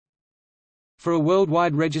For a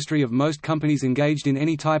worldwide registry of most companies engaged in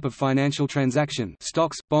any type of financial transaction,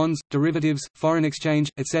 stocks, bonds, derivatives, foreign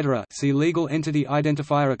exchange, etc., see Legal Entity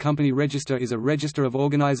Identifier. A company register is a register of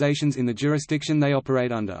organizations in the jurisdiction they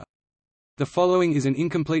operate under. The following is an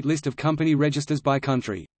incomplete list of company registers by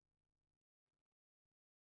country.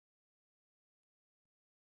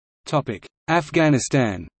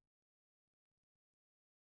 Afghanistan.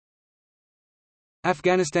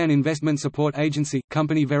 Afghanistan Investment Support Agency,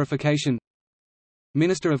 Company Verification.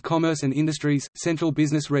 Minister of Commerce and Industries, Central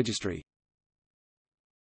Business Registry.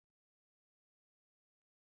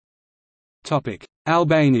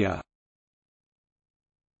 Albania.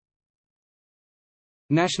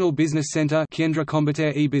 National Business Centre, Kendra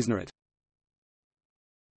Combater e Biznet.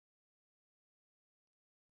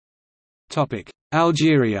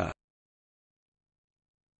 Algeria.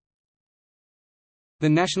 The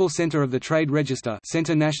National Centre of the Trade Register,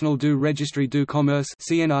 Centre National du Registre du Commerce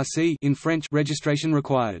 (CNRC) in French, registration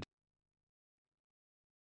required.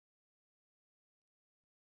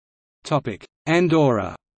 Topic: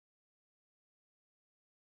 Andorra.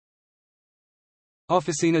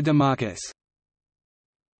 Oficina de Marques.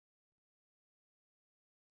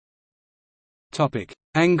 Topic: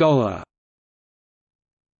 Angola.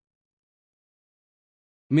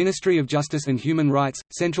 Ministry of Justice and Human Rights,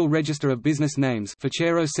 Central Register of Business Names,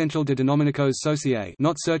 Ficheiro Central de Denominações Sociais,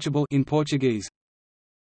 not searchable in Portuguese.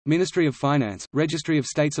 Ministry of Finance, Registry of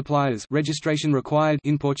State Suppliers, registration required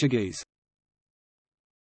in Portuguese.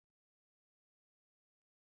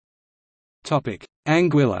 Topic: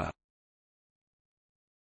 Anguilla.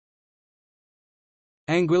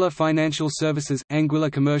 Anguilla Financial Services, Anguilla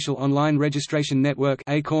Commercial Online Registration Network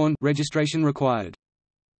 (ACORN), registration required.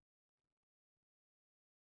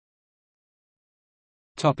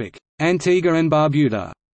 Antigua and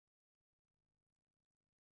Barbuda.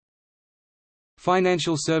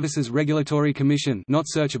 Financial Services Regulatory Commission, not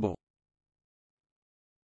searchable.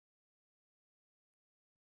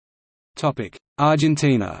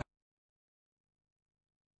 Argentina.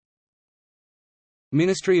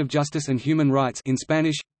 Ministry of Justice and Human Rights in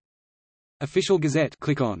Spanish. Official Gazette,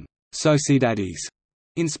 click on Sociedades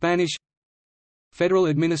in Spanish. Federal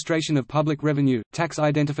Administration of Public Revenue, Tax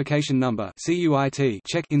Identification Number (CUIT)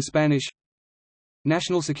 Czech in Spanish.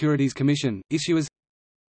 National Securities Commission, Issuers.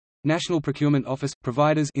 National Procurement Office,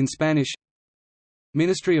 Providers in Spanish.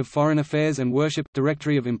 Ministry of Foreign Affairs and Worship,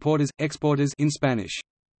 Directory of Importers, Exporters in Spanish.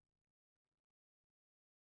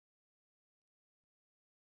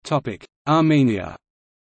 Armenia.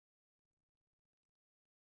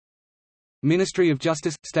 Ministry of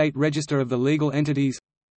Justice, State Register of the Legal Entities.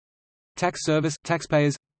 Tax Service,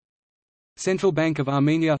 Taxpayers. Central Bank of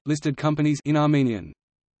Armenia, listed companies in Armenian.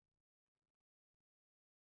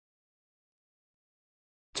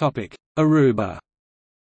 Aruba.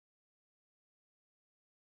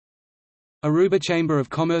 Aruba Chamber of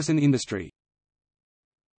Commerce and Industry.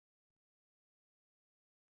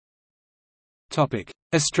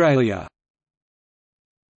 Australia.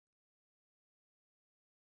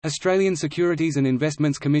 Australian Securities and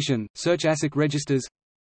Investments Commission, search ASIC registers.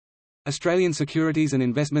 Australian Securities and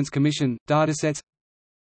Investments Commission, datasets.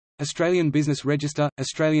 Australian Business Register,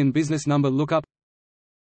 Australian Business Number Lookup.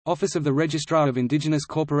 Office of the Registrar of Indigenous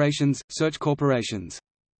Corporations, search corporations.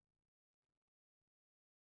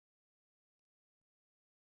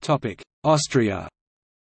 Austria.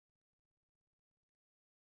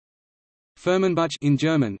 Firmenbuch in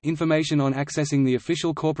German, information on accessing the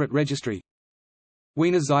official corporate registry.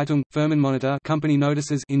 Wiener Zeitung, Firmenmonitor, company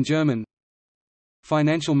notices in German.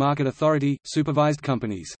 Financial Market Authority, supervised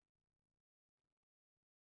companies.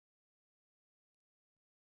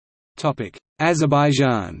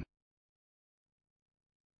 Azerbaijan.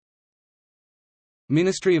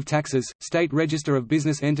 Ministry of Taxes, State Register of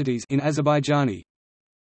Business Entities in Azerbaijani.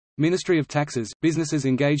 Ministry of Taxes, businesses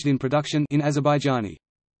engaged in production in Azerbaijani.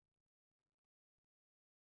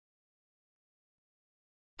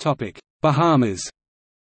 Bahamas.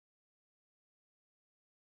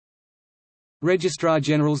 Registrar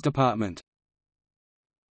General's Department.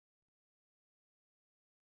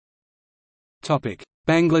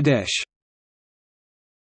 Bangladesh.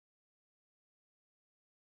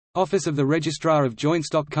 Office of the Registrar of Joint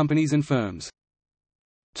Stock Companies and Firms.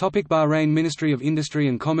 Bahrain Ministry of Industry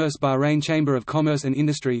and Commerce. Bahrain Chamber of Commerce and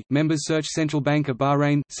Industry, members search Central Bank of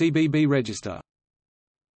Bahrain, CBB Register.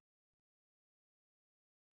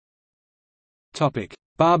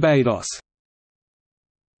 Barbados.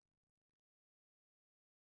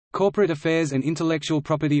 Corporate Affairs and Intellectual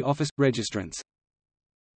Property Office – Registrants.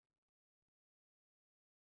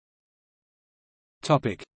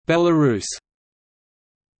 Belarus.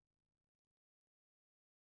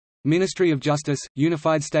 Ministry of Justice,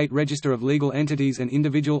 Unified State Register of Legal Entities and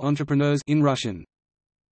Individual Entrepreneurs in Russian.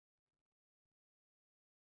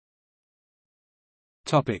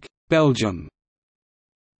 Belgium.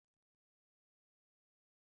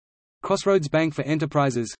 Crossroads Bank for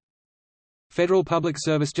Enterprises, Federal Public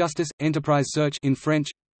Service Justice, Enterprise Search in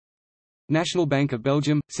French, National Bank of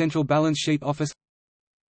Belgium, Central Balance Sheet Office,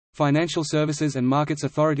 Financial Services and Markets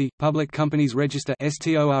Authority, Public Companies Register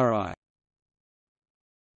 (STORI).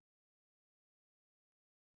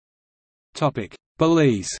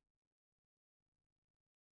 Belize.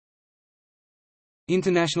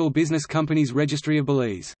 International Business Companies Registry of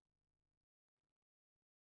Belize.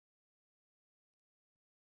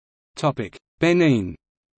 Benin.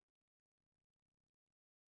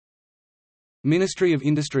 Ministry of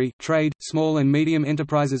Industry, Trade, Small and Medium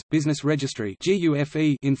Enterprises, Business Registry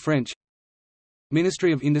 (GUFE) in French.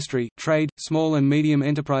 Ministry of Industry, Trade, Small and Medium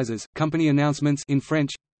Enterprises, Company Announcements in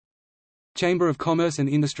French. Chamber of Commerce and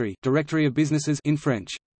Industry, Directory of Businesses in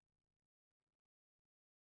French.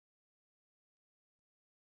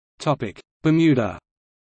 Bermuda.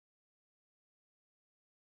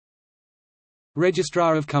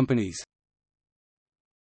 Registrar of Companies.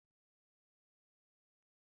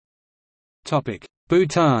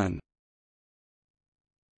 Bhutan.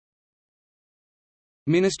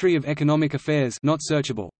 Ministry of Economic Affairs not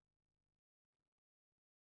searchable.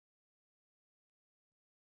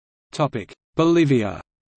 Bolivia.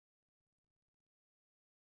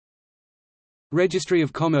 Registry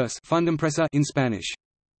of Commerce Fundempresa in Spanish.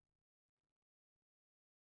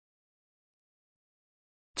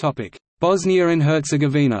 Bosnia and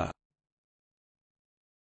Herzegovina.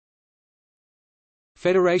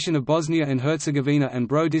 Federation of Bosnia and Herzegovina and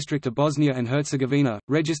Bro District of Bosnia and Herzegovina,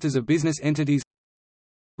 Registers of Business Entities.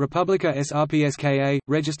 Republika Srpska,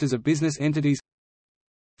 Registers of Business Entities.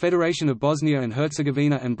 Federation of Bosnia and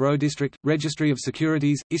Herzegovina and Bro District, Registry of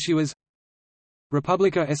Securities, Issuers.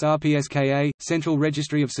 Republika Srpska, Central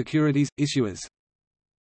Registry of Securities, Issuers.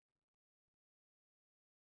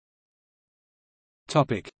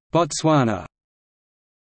 Botswana.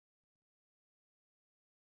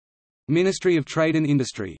 Ministry of Trade and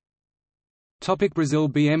Industry. Brazil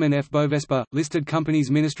BM&F Bovespa, Listed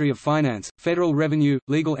Companies Ministry of Finance, Federal Revenue,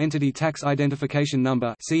 Legal Entity Tax Identification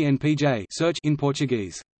Number CNPJ search in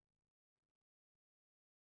Portuguese.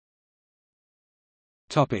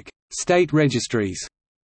 State registries.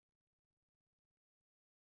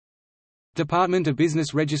 Department of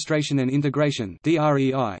Business Registration and Integration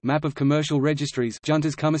DREI, Map of Commercial Registries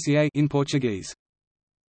Juntas Comerciais in Portuguese.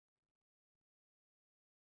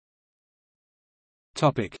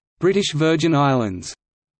 British Virgin Islands.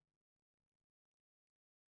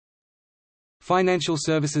 Financial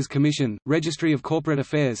Services Commission, Registry of Corporate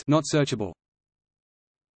Affairs not searchable.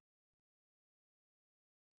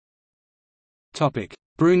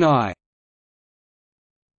 Brunei.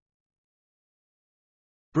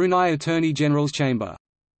 Brunei Attorney General's Chamber.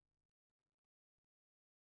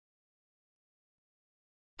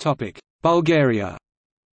 Bulgaria.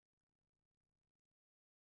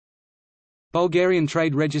 Bulgarian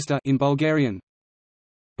Trade Register in Bulgarian.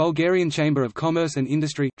 Bulgarian Chamber of Commerce and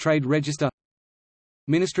Industry Trade Register.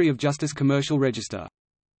 Ministry of Justice Commercial Register.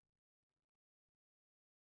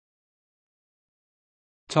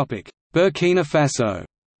 Burkina Faso.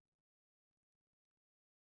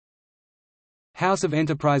 House of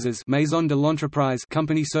Enterprises Maison de l'Entreprise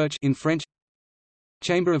Company Search in French.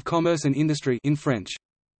 Chamber of Commerce and Industry in French.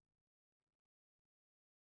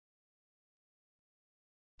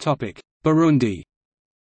 Burundi.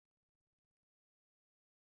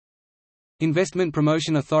 Investment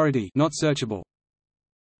Promotion Authority not searchable.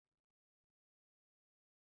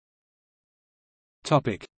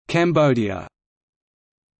 Cambodia.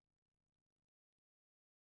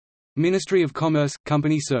 Ministry of Commerce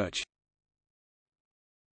Company Search.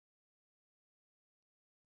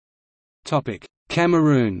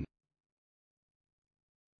 Cameroon.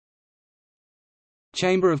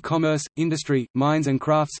 Chamber of Commerce, Industry, Mines and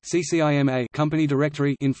Crafts CCIMA Company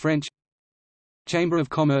Directory in French. Chamber of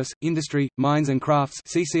Commerce, Industry, Mines and Crafts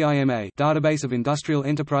CCIMA Database of Industrial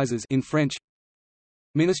Enterprises in French.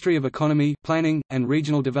 Ministry of Economy, Planning, and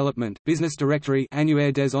Regional Development Business Directory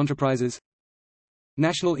Annuaire des Entreprises.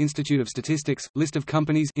 National Institute of Statistics List of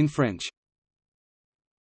companies in French.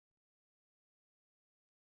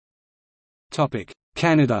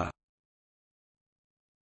 Canada.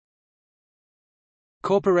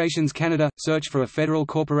 Corporations Canada – search for a federal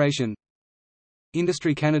corporation.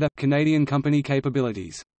 Industry Canada – Canadian company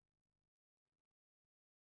capabilities.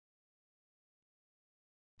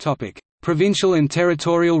 Provincial and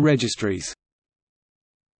territorial registries.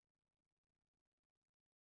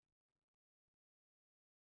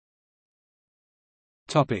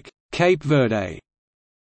 Cape Verde.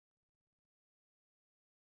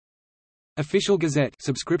 Official Gazette,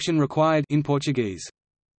 subscription required, in Portuguese.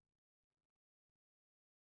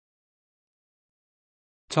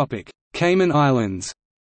 Cayman Islands.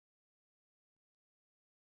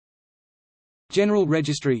 General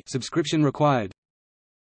Registry, subscription required.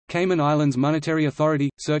 Cayman Islands Monetary Authority,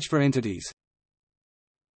 search for entities.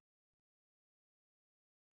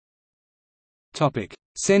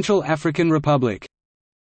 Central African Republic.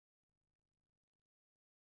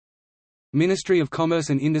 Ministry of Commerce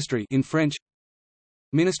and Industry in French.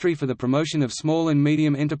 Ministry for the Promotion of Small and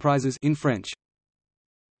Medium Enterprises in French.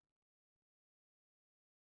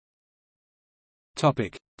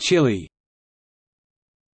 Chile.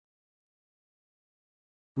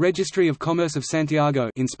 Registry of Commerce of Santiago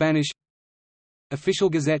in Spanish. Official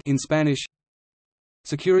Gazette in Spanish.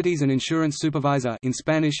 Securities and Insurance Supervisor in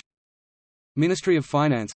Spanish. Ministry of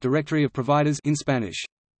Finance, Directory of Providers in Spanish.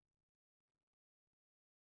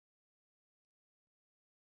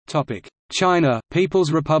 China,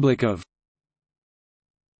 People's Republic of.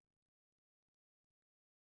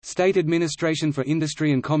 State Administration for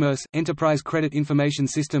Industry and Commerce, Enterprise Credit Information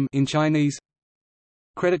System in Chinese.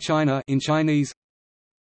 Credit China in Chinese.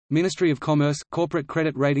 Ministry of Commerce, Corporate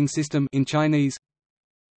Credit Rating System in Chinese.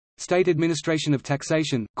 State Administration of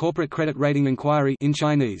Taxation, Corporate Credit Rating Inquiry in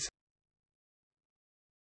Chinese.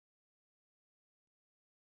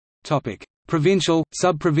 Provincial,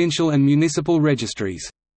 sub-provincial and municipal registries.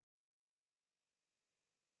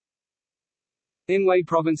 Anhui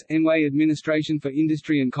Province, Anhui Administration for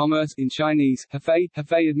Industry and Commerce in Chinese. Hefei,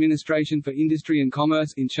 Hefei Administration for Industry and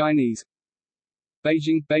Commerce in Chinese.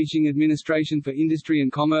 Beijing, Beijing Administration for Industry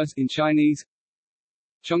and Commerce in Chinese.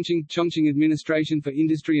 Chongqing, Chongqing Administration for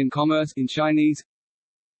Industry and Commerce in Chinese.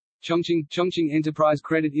 Chongqing, Chongqing Enterprise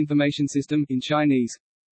Credit Information System in Chinese.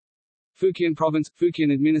 Fujian Province,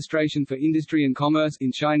 Fujian Administration for Industry and Commerce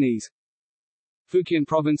in Chinese. Fujian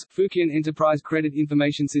Province, Fujian Enterprise Credit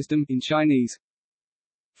Information System in Chinese.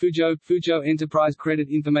 Fuzhou, Fuzhou Enterprise Credit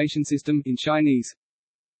Information System in Chinese.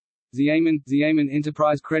 Xiamen, Xiamen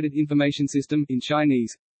Enterprise Credit Information System in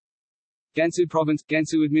Chinese. Gansu Province,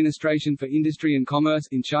 Gansu Administration for Industry and Commerce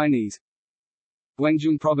in Chinese.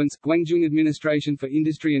 Guangzhou Province, Guangzhou Administration for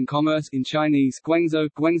Industry and Commerce in Chinese. Guangzhou,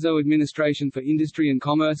 Guangzhou Administration for Industry and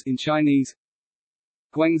Commerce in Chinese.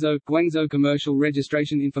 Guangzhou, Guangzhou Commercial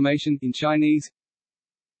Registration Information in Chinese.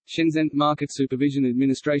 Shenzhen, Market Supervision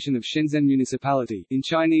Administration of Shenzhen Municipality in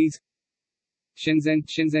Chinese. Shenzhen,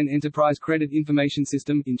 Shenzhen Enterprise Credit Information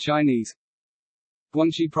System in Chinese.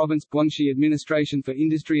 Guangxi Province, Guangxi Administration for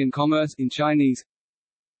Industry and Commerce in Chinese.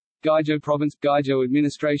 Guizhou Province, Guizhou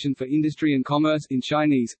Administration for Industry and Commerce in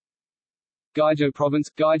Chinese. Guizhou Province,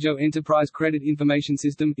 Guizhou Enterprise Credit Information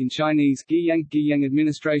System in Chinese. Guiyang, Guiyang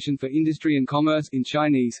Administration for Industry and Commerce in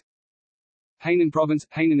Chinese. Hainan Province,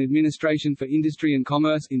 Hainan Administration for Industry and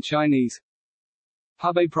Commerce in Chinese.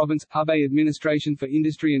 Hebei Province, Hebei Administration for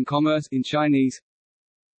Industry and Commerce in Chinese.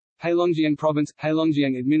 Heilongjiang Province,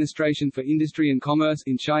 Heilongjiang Administration for Industry and Commerce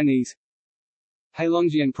in Chinese.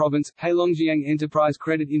 Heilongjiang Province, Heilongjiang Enterprise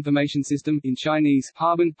Credit Information System in Chinese.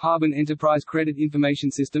 Harbin, Harbin Enterprise Credit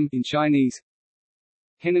Information System in Chinese.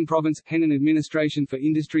 Henan Province, Henan Administration for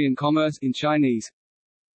Industry and Commerce in Chinese.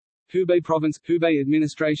 Hubei Province, Hubei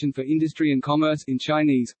Administration for Industry and Commerce in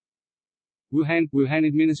Chinese. Wuhan, Wuhan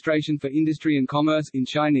Administration for Industry and Commerce in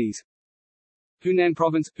Chinese. Hunan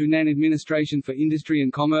Province, Hunan Administration for Industry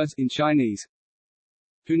and Commerce in Chinese.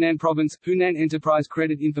 Hunan Province, Hunan Enterprise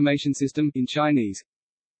Credit Information System in Chinese.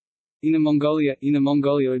 Inner Mongolia, Inner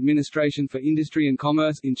Mongolia Administration for Industry and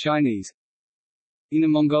Commerce in Chinese. Inner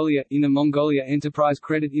Mongolia, Inner Mongolia Enterprise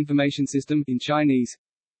Credit Information System in Chinese.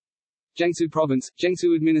 Jiangsu Province,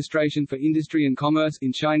 Jiangsu Administration for Industry and Commerce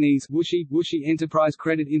in Chinese. Wuxi, Wuxi Enterprise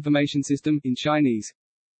Credit Information System in Chinese.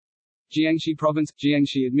 Jiangxi Province,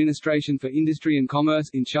 Jiangxi Administration for Industry and Commerce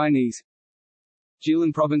in Chinese.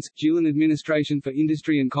 Jilin Province, Jilin Administration for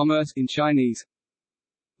Industry and Commerce in Chinese.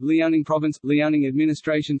 Liaoning Province, Liaoning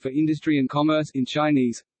Administration for Industry and Commerce in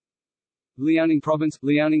Chinese. Liaoning Province,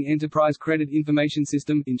 Liaoning Enterprise Credit Information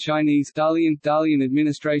System in Chinese. Dalian, Dalian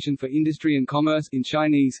Administration for Industry and Commerce in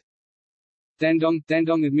Chinese. Dandong,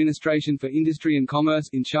 Dandong Administration for Industry and Commerce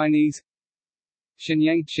in Chinese.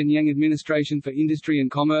 Shenyang, Shenyang Administration for Industry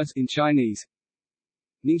and Commerce in Chinese.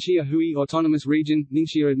 Ningxia Hui Autonomous Region,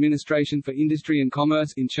 Ningxia Administration for Industry and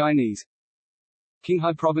Commerce in Chinese.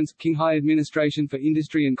 Qinghai Province, Qinghai Administration for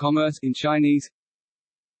Industry and Commerce in Chinese.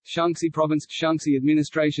 Shaanxi Province, Shaanxi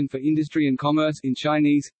Administration for Industry and Commerce in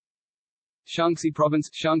Chinese. Shaanxi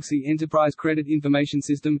Province, Shaanxi Enterprise Credit Information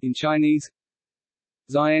System in Chinese.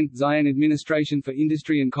 Xi'an, Xi'an Administration for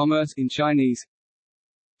Industry and Commerce in Chinese.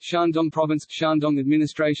 Shandong Province, Shandong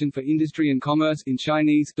Administration for Industry and Commerce in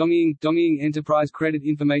Chinese, Dongying Enterprise Credit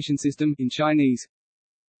Information System in Chinese,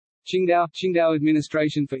 Qingdao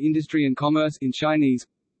Administration for Industry and Commerce in Chinese,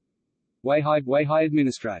 Weihai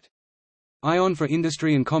Administrat. Ion for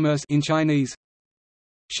Industry and Commerce in Chinese,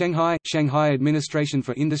 Shanghai Administration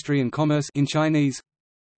for Industry and Commerce in Chinese,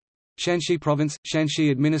 Shanxi Province, Shanxi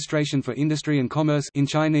Administration for Industry and Commerce in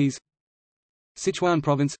Chinese, Sichuan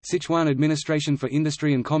Province, Sichuan Administration for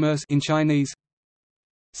Industry and Commerce in Chinese,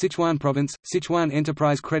 Sichuan Province, Sichuan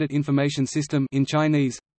Enterprise Credit Information System in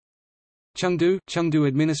Chinese, Chengdu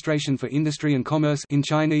Administration for Industry and Commerce in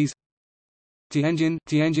Chinese,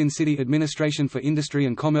 Tianjin City Administration for Industry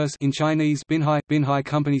and Commerce in Chinese, Binhai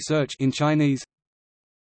Company Search in Chinese,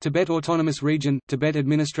 Tibet Autonomous Region, Tibet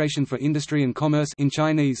Administration for Industry and Commerce in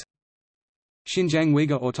Chinese, Xinjiang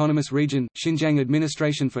Uyghur Autonomous Region, Xinjiang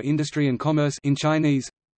Administration for Industry and Commerce in Chinese,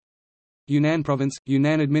 Yunnan Province,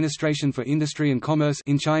 Yunnan Administration for Industry and Commerce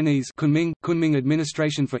in Chinese, Kunming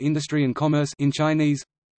Administration for Industry and Commerce in Chinese,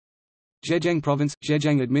 Zhejiang Province,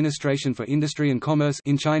 Zhejiang Administration for Industry and Commerce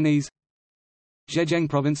in Chinese, Zhejiang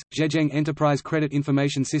Province, Zhejiang Enterprise Credit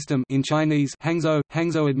Information System in Chinese,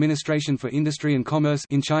 Hangzhou Administration for Industry and Commerce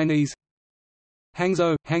in Chinese,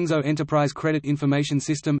 Hangzhou Enterprise Credit Information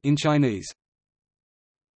System in Chinese.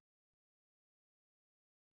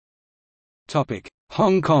 Topic: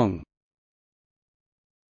 Hong Kong.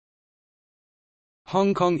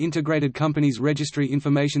 Hong Kong Integrated Companies Registry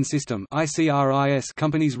Information System (ICRIS)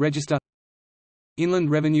 Companies Register,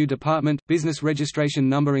 Inland Revenue Department Business Registration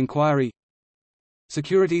Number Inquiry,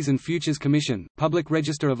 Securities and Futures Commission Public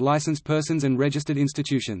Register of Licensed Persons and Registered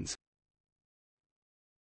Institutions.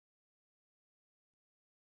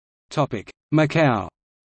 Topic: Macau.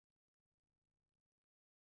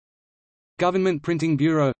 Government Printing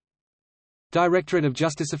Bureau, Directorate of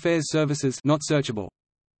Justice Affairs Services not searchable.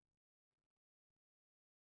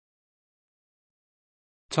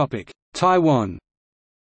 Topic: Taiwan.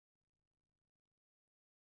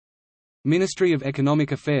 Ministry of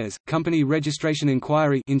Economic Affairs, Company Registration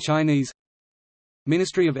Inquiry in Chinese,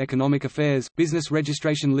 Ministry of Economic Affairs, Business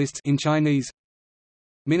Registration Lists in Chinese,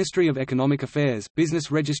 Ministry of Economic Affairs,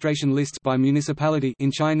 Business Registration Lists by Municipality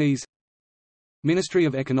in Chinese, Ministry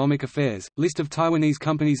of Economic Affairs, List of Taiwanese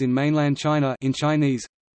companies in mainland China in Chinese,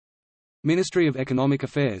 Ministry of Economic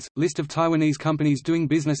Affairs, List of Taiwanese companies doing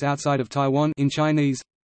business outside of Taiwan in Chinese,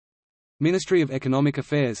 Ministry of Economic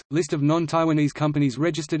Affairs, List of non-Taiwanese companies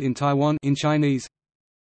registered in Taiwan in Chinese,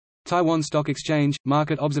 Taiwan Stock Exchange,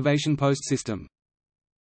 Market Observation Post System.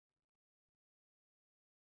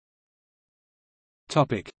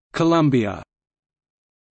 Colombia.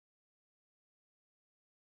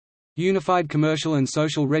 Unified Commercial and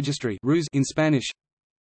Social Registry (RUS) in Spanish,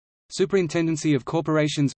 Superintendency of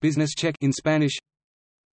Corporations, Business Check in Spanish,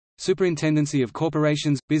 Superintendency of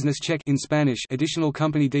Corporations, Business Check in Spanish additional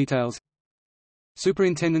company details,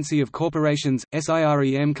 Superintendency of Corporations,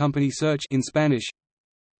 SIREM Company Search in Spanish,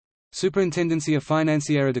 Superintendencia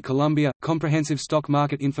Financiera de Colombia, Comprehensive Stock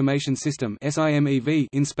Market Information System SIMEV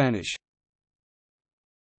in Spanish.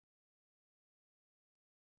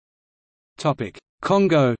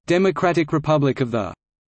 Congo, Democratic Republic of the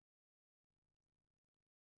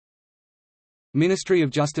Ministry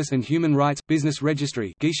of Justice and Human Rights Business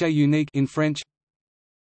Registry Guichet Unique in French,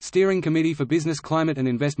 Steering Committee for Business Climate and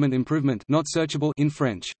Investment Improvement not searchable in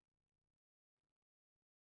French.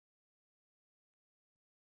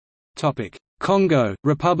 Congo,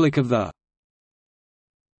 Republic of the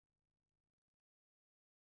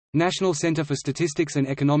National Centre for Statistics and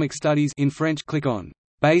Economic Studies in French. Click on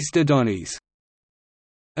Base de données.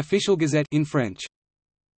 Official Gazette in French.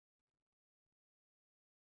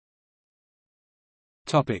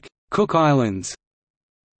 Cook Islands.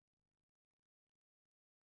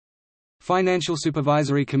 Financial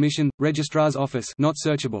Supervisory Commission, Registrar's Office not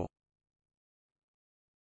searchable.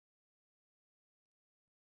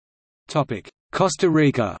 Costa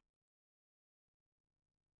Rica.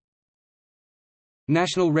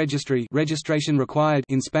 National Registry registration required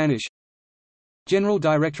in Spanish. General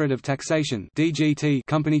Directorate of Taxation DGT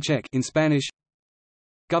Company Check in Spanish.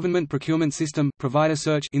 Government Procurement System Provider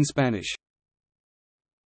Search in Spanish.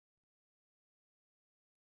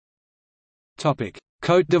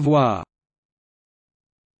 Côte d'Ivoire.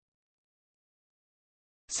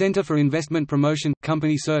 Centre for Investment Promotion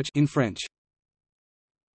Company Search in French.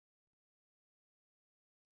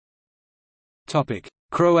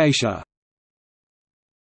 Croatia.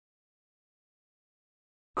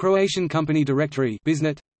 Croatian Company Directory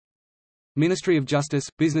Biznet. Ministry of Justice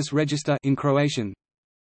Business Register in Croatian.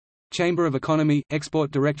 Chamber of Economy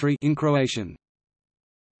Export Directory in Croatian.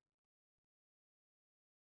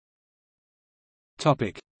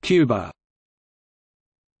 Cuba.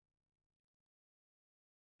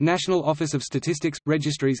 National Office of Statistics,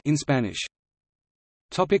 Registries in Spanish.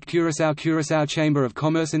 Curaçao. Curaçao Chamber of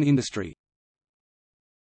Commerce and Industry.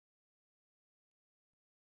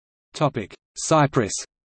 Cyprus.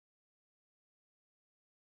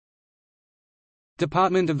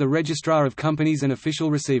 Department of the Registrar of Companies and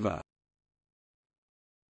Official Receiver.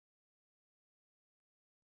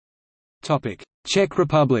 Czech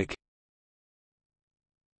Republic.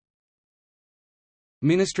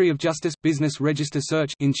 Ministry of Justice – Business Register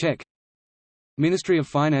Search in Czech. Ministry of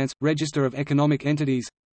Finance – Register of Economic Entities.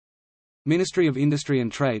 Ministry of Industry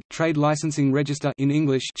and Trade – Trade Licensing Register in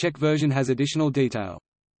English. Czech version has additional detail.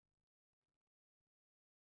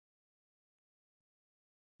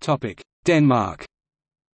 Denmark.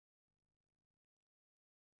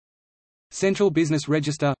 Central Business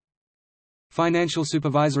Register. Financial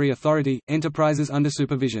Supervisory Authority – Enterprises under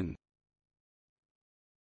supervision.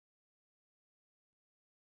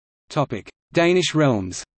 Danish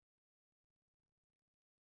realms.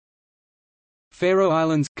 Faroe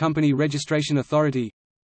Islands – Company Registration Authority.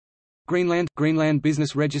 Greenland – Greenland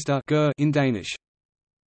Business Register in Danish.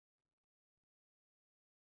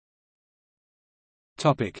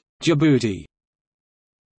 Djibouti.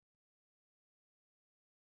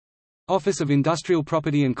 Office of Industrial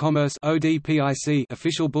Property and Commerce (ODPIC)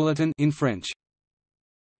 official bulletin in French.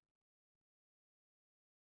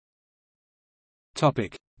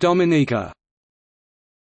 Dominica.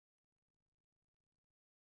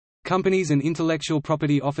 Companies and Intellectual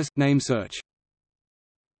Property Office – name search.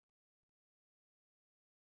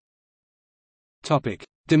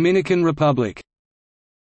 Dominican Republic.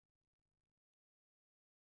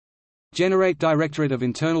 Generate Directorate of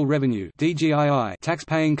Internal Revenue (DGII)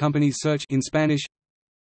 tax-paying companies search in Spanish.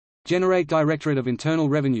 Generate Directorate of Internal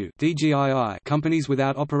Revenue (DGII) companies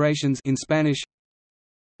without operations in Spanish.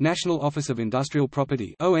 National Office of Industrial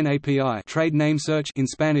Property (ONAPI) trade name search in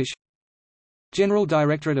Spanish. General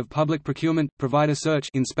Directorate of Public Procurement provider search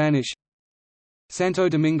in Spanish. Santo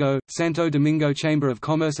Domingo Chamber of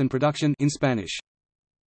Commerce and Production in Spanish.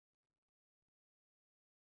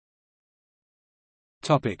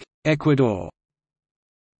 Ecuador.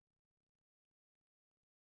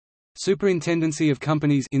 Superintendency of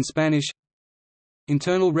Companies in Spanish.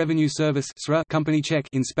 Internal Revenue Service company check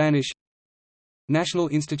in Spanish. National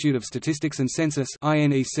Institute of Statistics and Census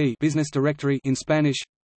 (INEC) Business Directory in Spanish.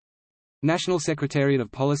 National Secretariat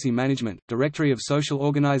of Policy Management Directory of Social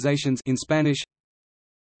Organizations in Spanish.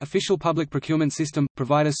 Official Public Procurement System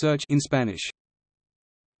provider search in Spanish.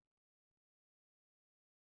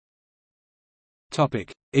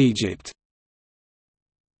 Egypt.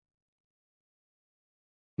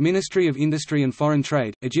 Ministry of Industry and Foreign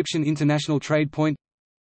Trade, Egyptian International Trade Point.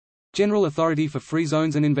 General Authority for Free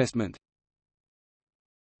Zones and Investment.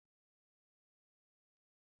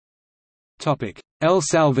 El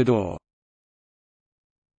Salvador.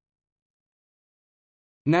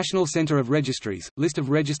 National Center of Registries, list of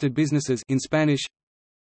registered businesses in Spanish.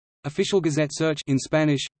 Official Gazette search in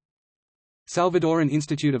Spanish. Salvadoran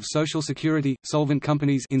Institute of Social Security, solvent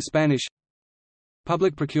companies in Spanish.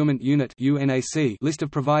 Public Procurement Unit (UNAC) list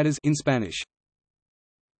of providers in Spanish.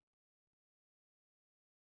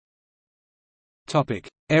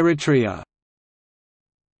 Eritrea.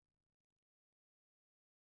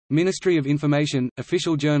 Ministry of Information,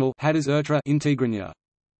 official journal Hadis Ertra Integrinia.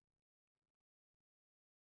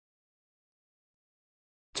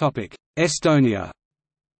 Estonia.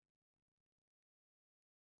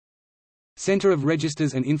 Center of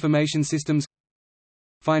Registers and Information Systems.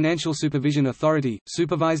 Financial Supervision Authority,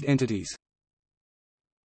 supervised entities.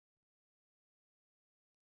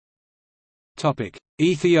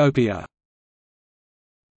 Ethiopia.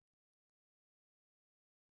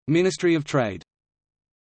 Ministry of Trade.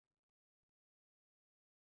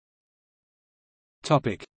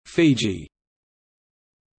 Fiji.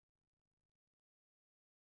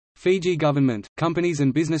 Fiji government, companies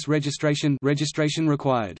and business registration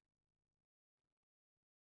required.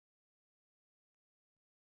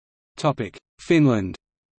 Finland.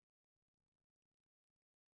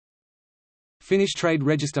 Finnish Trade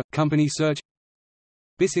Register – Company Search.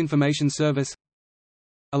 BIS Information Service.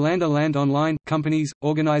 Alanda Land Online – Companies,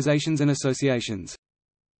 Organizations and Associations.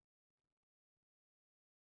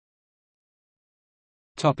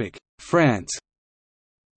 France.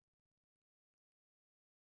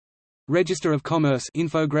 Register of Commerce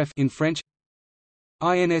Infograph in French.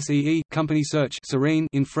 INSEE – Company Search Serene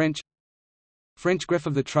in French. French Greffe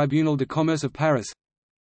of the Tribunal de Commerce of Paris.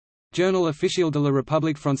 Journal Officiel de la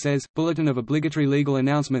République Française – Bulletin of Obligatory Legal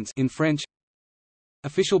Announcements in French.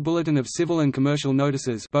 Official Bulletin of Civil and Commercial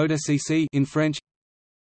Notices in French.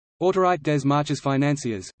 Autoriteit des Marches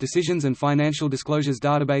Financiers, Decisions and Financial Disclosures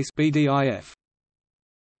Database (BDIF).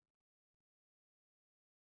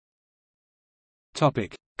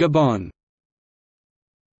 Topic: Gabon.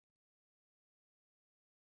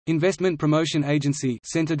 Investment Promotion Agency,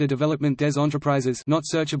 Centre de Développement des Entreprises, not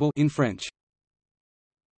searchable in French.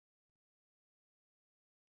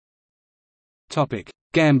 Topic: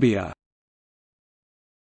 Gambia.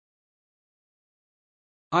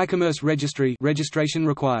 E-commerce registry, registration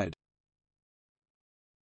required.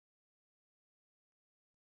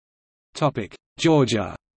 Topic: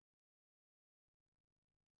 Georgia.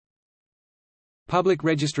 Public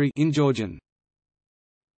registry in Georgian.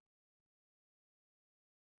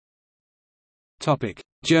 Topic: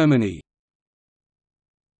 Germany.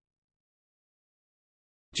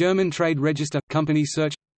 German Trade Register, Company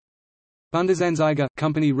Search. Bundesanzeiger,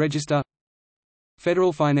 Company Register.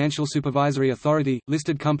 Federal Financial Supervisory Authority,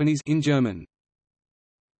 listed companies in German.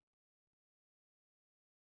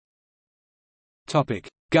 Topic: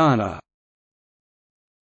 Ghana.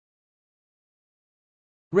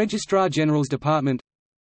 Registrar General's Department.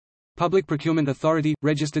 Public Procurement Authority,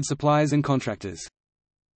 registered suppliers and contractors.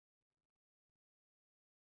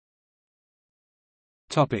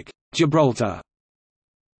 Topic: Gibraltar.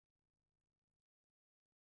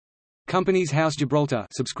 Companies House Gibraltar,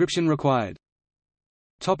 subscription required.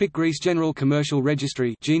 Topic: Greece. General Commercial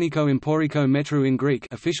Registry, Geniko Emporico Metrou in Greek,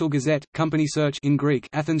 Official Gazette, Company Search in Greek,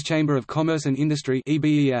 Athens Chamber of Commerce and Industry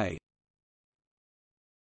 (EBEA).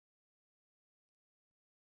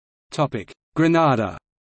 Topic: Grenada.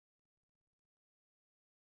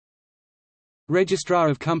 Registrar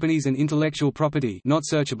of Companies and Intellectual Property, not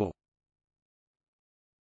searchable.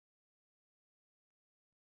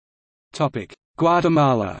 Topic: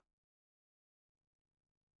 Guatemala.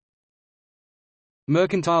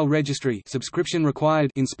 Mercantile Registry, subscription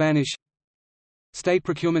required in Spanish. State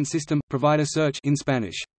Procurement System, Provider Search in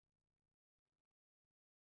Spanish.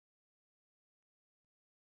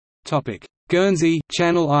 Topic: Guernsey,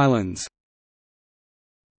 Channel Islands.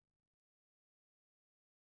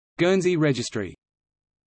 Guernsey Registry.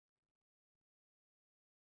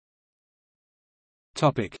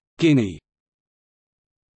 Topic: Guinea.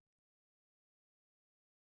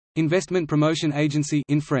 Investment Promotion Agency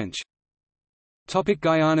in French. Topic: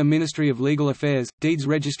 Guyana. Ministry of Legal Affairs, Deeds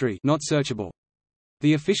Registry, not searchable.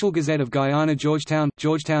 The Official Gazette of Guyana. Georgetown,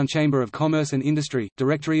 Georgetown Chamber of Commerce and Industry,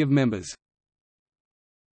 Directory of Members.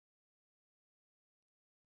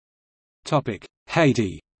 Topic: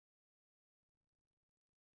 Haiti.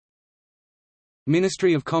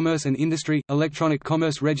 Ministry of Commerce and Industry, Electronic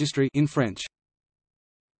Commerce Registry in French.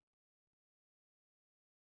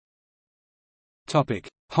 Topic: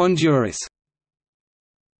 Honduras.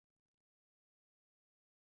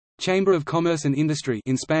 Chamber of Commerce and Industry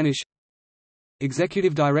in Spanish.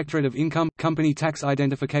 Executive Directorate of Income, Company Tax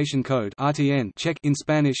Identification Code (RTN) Czech in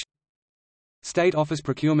Spanish. State Office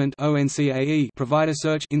Procurement (ONCAE) Provider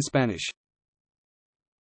Search in Spanish.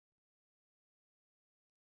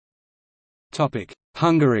 Topic: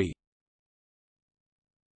 Hungary.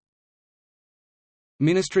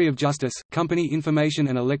 Ministry of Justice, Company Information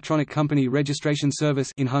and Electronic Company Registration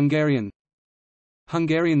Service in Hungarian.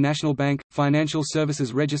 Hungarian National Bank, Financial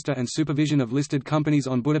Services Register and Supervision of Listed Companies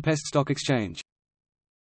on Budapest Stock Exchange.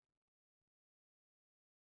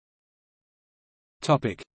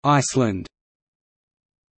 Iceland.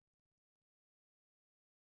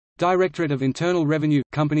 Directorate of Internal Revenue,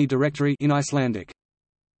 Company Directory in Icelandic.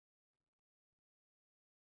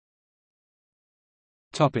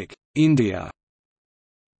 India.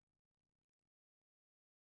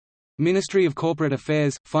 Ministry of Corporate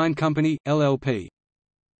Affairs, Fine Company, LLP.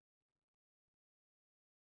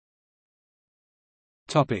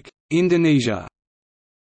 Indonesia.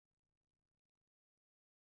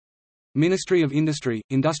 Ministry of Industry,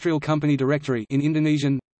 Industrial Company Directory in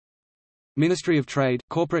Indonesian. Ministry of Trade,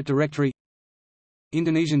 Corporate Directory.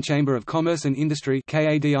 Indonesian Chamber of Commerce and Industry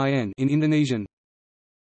 (KADIN) in Indonesian.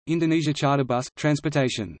 Indonesia Charter Bus,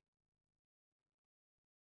 Transportation.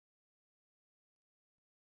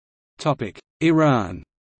 Iran.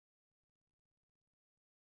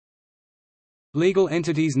 Legal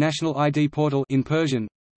Entities National ID Portal in Persian.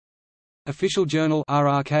 Official Journal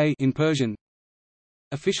 (RRK) in Persian.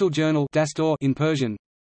 Official Journal Dastur in Persian.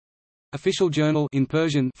 Official Journal in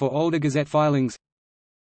Persian for older Gazette filings.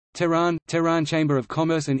 Tehran Chamber of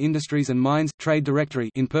Commerce and Industries and Mines Trade Directory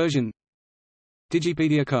in Persian.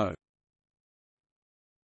 Digipedia Co.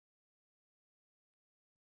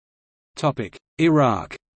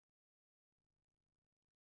 Iraq.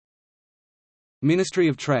 Ministry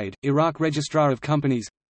of Trade, Iraq Registrar of Companies.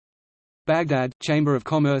 Baghdad, Chamber of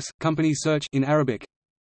Commerce, Companies Search in Arabic.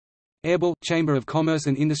 Airball – Chamber of Commerce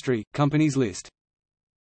and Industry, companies list.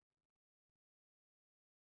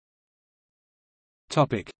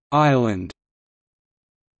 Ireland.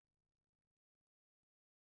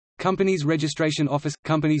 Companies Registration Office –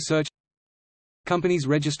 Company Search. Companies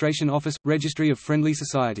Registration Office – Registry of Friendly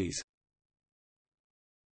Societies.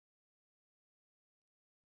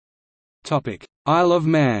 Isle of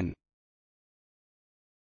Man.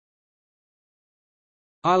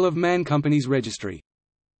 Isle of Man Companies Registry.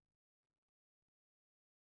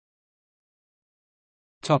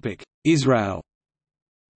 Israel.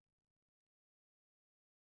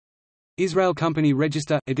 Israel Company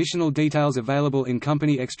Register – additional details available in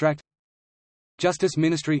Company Extract. Justice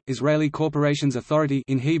Ministry – Israeli Corporations Authority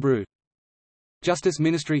in Hebrew. Justice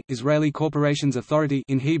Ministry – Israeli Corporations Authority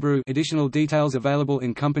in Hebrew, additional details available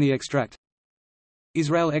in Company Extract.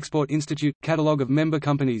 Israel Export Institute – Catalogue of member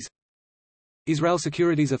companies. Israel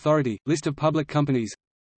Securities Authority – list of public companies.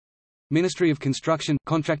 Ministry of Construction –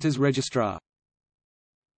 Contractors Registrar.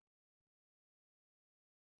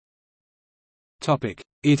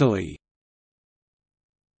 Italy.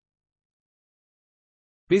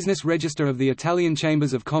 Business Register of the Italian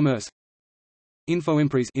Chambers of Commerce.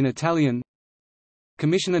 Infoimpres in Italian.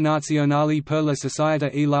 Commissione Nazionale per la Società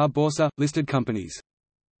e la Borsa – listed companies.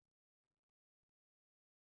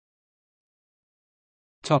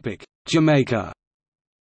 Jamaica.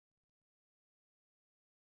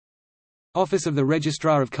 Office of the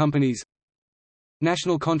Registrar of Companies.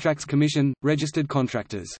 National Contracts Commission – registered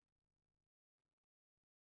contractors.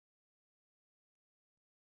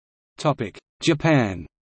 Japan.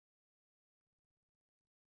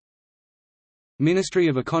 Ministry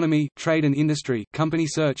of Economy, Trade and Industry, Company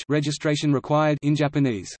Search, registration required in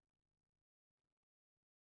Japanese.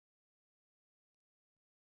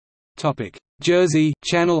 Jersey,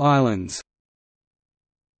 Channel Islands.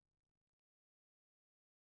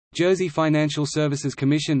 Jersey Financial Services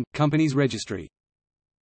Commission, Companies Registry.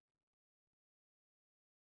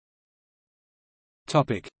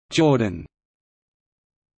 Jordan.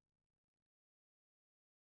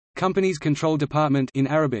 Companies Control Department in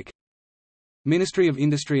Arabic. Ministry of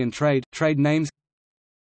Industry and Trade, trade names.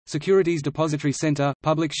 Securities Depository Center,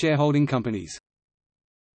 public shareholding companies.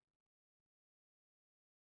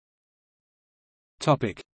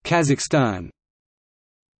 Kazakhstan.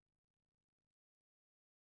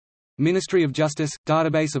 Ministry of Justice,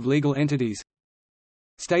 database of legal entities.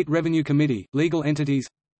 State Revenue Committee, legal entities.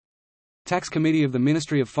 Tax Committee of the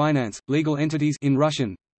Ministry of Finance, legal entities in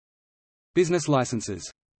Russian. Business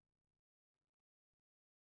licenses.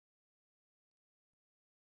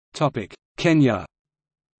 Kenya.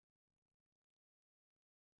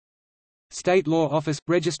 State Law Office,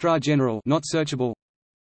 Registrar General not searchable.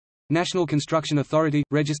 National Construction Authority,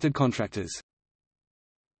 registered contractors.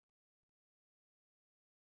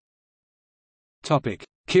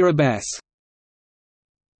 Kiribati.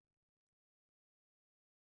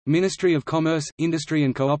 Ministry of Commerce, Industry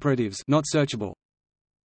and Cooperatives not searchable.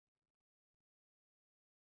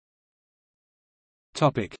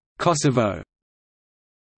 Kosovo.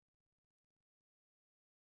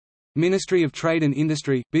 Ministry of Trade and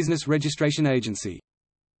Industry, Business Registration Agency.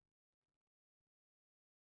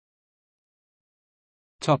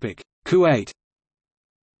 Kuwait.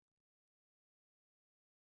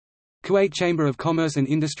 Kuwait Chamber of Commerce and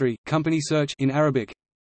Industry, Company Search in Arabic.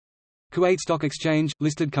 Kuwait Stock Exchange,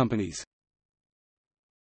 listed companies.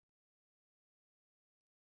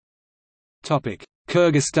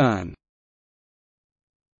 Kyrgyzstan.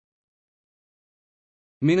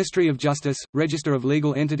 Ministry of Justice, Register of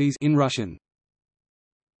Legal Entities in Russian.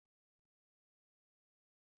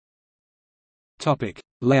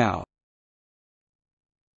 Laos.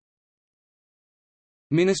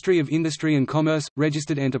 Ministry of Industry and Commerce,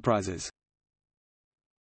 registered enterprises.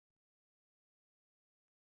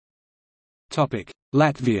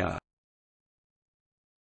 Latvia.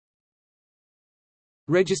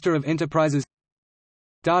 Register of Enterprises.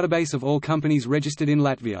 Database of all companies registered in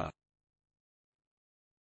Latvia.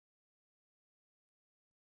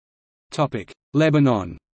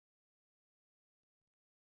 Lebanon.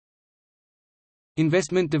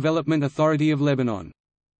 Investment Development Authority of Lebanon.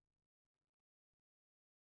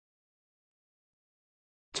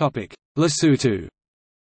 Lesotho.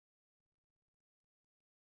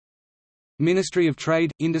 Ministry of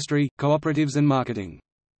Trade, Industry, Cooperatives and Marketing.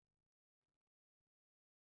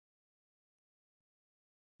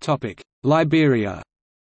 Liberia.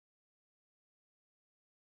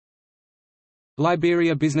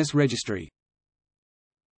 Liberia Business Registry.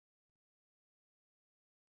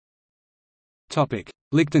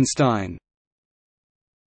 Liechtenstein.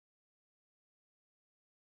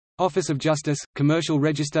 Office of Justice, Commercial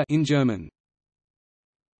Register in German.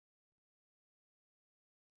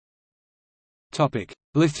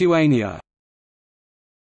 Lithuania.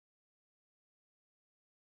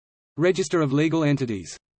 Register of legal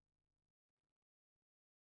entities.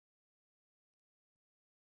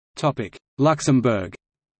 Luxembourg.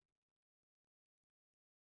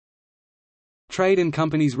 Trade and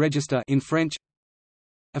Companies Register in French.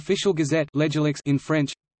 Official Gazette Legilix in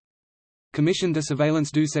French. Commission de surveillance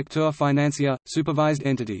du secteur financier, supervised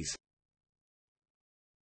entities.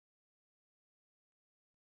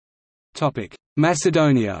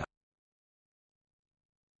 Macedonia.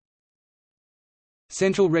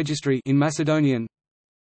 Central Registry in Macedonian.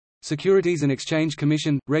 Securities and Exchange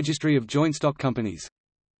Commission, Registry of Joint Stock Companies.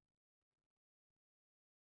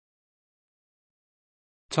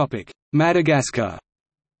 Madagascar.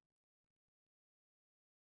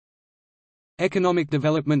 Economic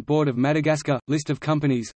Development Board of Madagascar – List of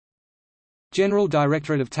companies. General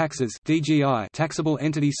Directorate of Taxes (DGI) Taxable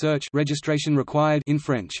Entity Search registration required in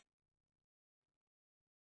French.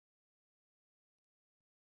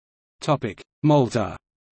 Malta.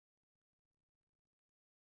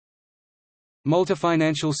 Malta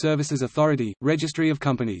Financial Services Authority – Registry of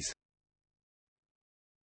Companies.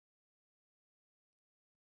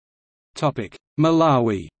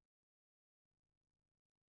 Malawi.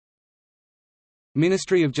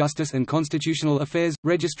 Ministry of Justice and Constitutional Affairs –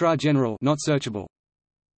 Registrar General not searchable.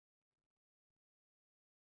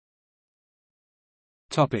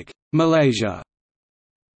 Malaysia.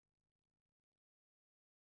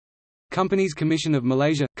 Companies Commission of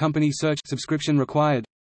Malaysia – Company Search subscription required.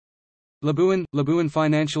 Labuan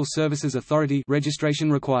Financial Services Authority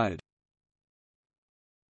registration required.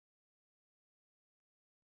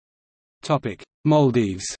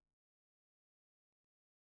 Maldives.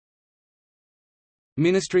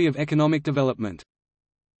 Ministry of Economic Development.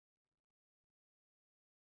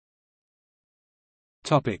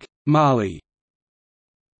 Mali.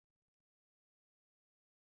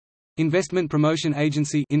 Investment Promotion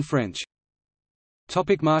Agency in French.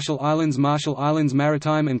 Marshall Islands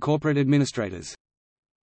Maritime and Corporate Administrators.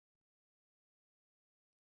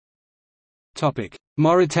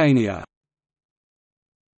 Mauritania.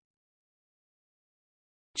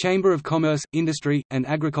 Chamber of Commerce, Industry, and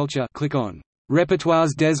Agriculture click on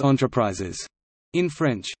Répertoires des entreprises in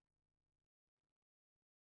French.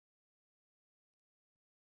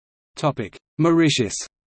 Mauritius.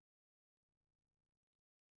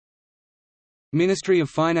 Ministry of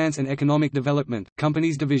Finance and Economic Development,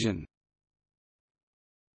 Companies Division.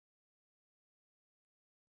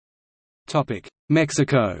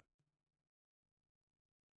 Mexico.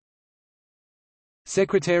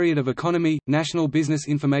 Secretariat of Economy, National Business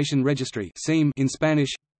Information Registry in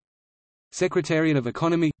Spanish. Secretariat of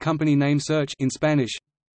Economy, Company Name Search in Spanish.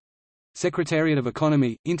 Secretariat of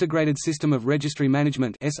Economy, Integrated System of Registry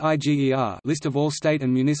Management list of all state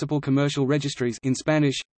and municipal commercial registries in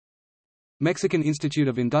Spanish. Mexican Institute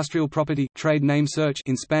of Industrial Property, Trade Name Search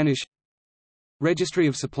in Spanish. Registry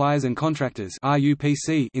of Suppliers and Contractors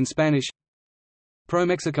in Spanish.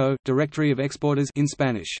 ProMexico, Directory of Exporters in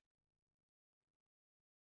Spanish.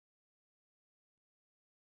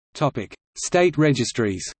 State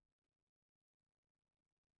registries.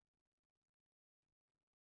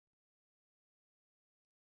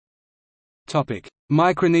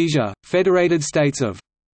 Micronesia, Federated States of.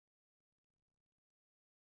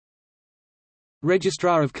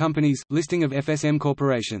 Registrar of Companies, listing of FSM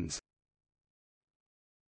corporations.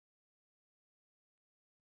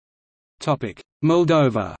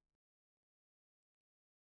 Moldova.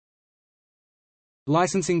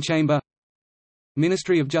 Licensing Chamber.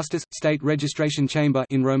 Ministry of Justice – State Registration Chamber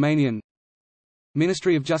in Romanian.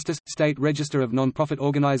 Ministry of Justice – State Register of Non-Profit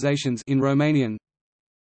Organizations in Romanian.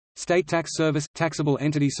 State Tax Service – Taxable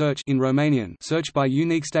Entity Search in Romanian, search by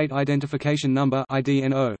Unique State Identification Number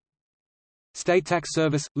 (IDNO). State Tax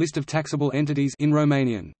Service – List of taxable entities in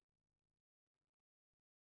Romanian.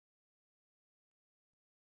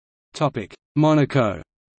 Monaco.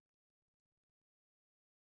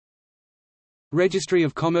 Registry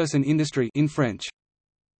of Commerce and Industry in French.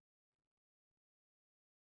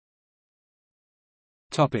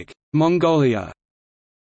 Mongolia.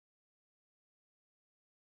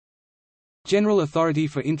 General Authority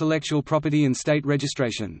for Intellectual Property and State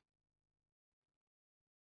Registration.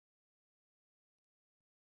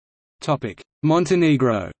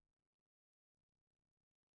 Montenegro.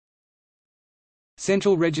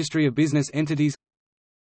 Central Registry of Business Entities.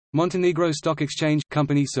 Montenegro Stock Exchange –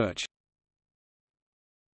 Company Search.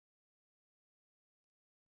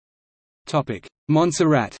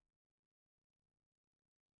 Montserrat.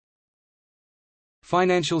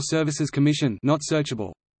 Financial Services Commission not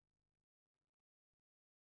searchable.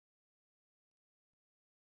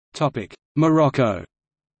 Topic: Morocco.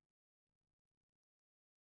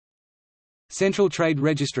 Central Trade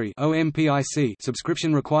Registry (OMPIC)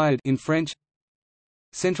 subscription required in French.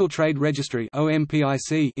 Central Trade Registry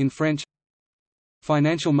 (OMPIC) in French.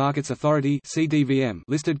 Financial Markets Authority (CDVM)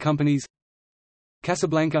 listed companies.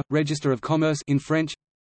 Casablanca Register of Commerce in French.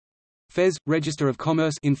 Fez Register of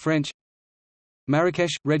Commerce in French.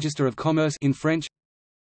 Marrakesh Register of Commerce in French.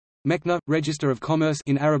 Mekna Register of Commerce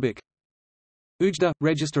in Arabic. Oujda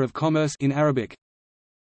Register of Commerce in Arabic.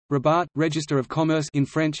 Rabat Register of Commerce in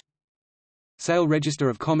French. Sale Register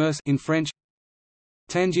of Commerce in French.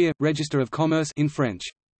 Tangier Register of Commerce in French.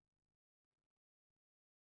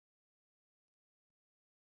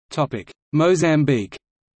 Topic: Mozambique.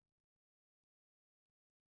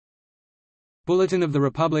 Bulletin of the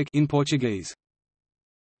Republic in Portuguese.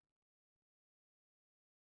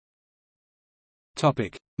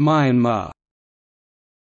 Topic: Myanmar.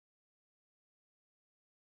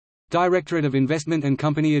 Directorate of Investment and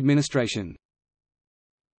Company Administration.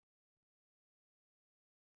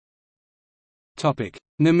 Topic: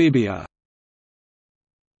 Namibia.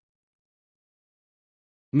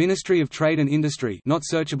 Ministry of Trade and Industry not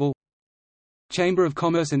searchable. Chamber of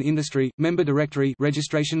Commerce and Industry member directory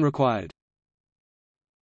registration required.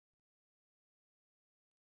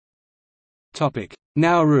 Topic: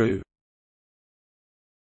 Nauru.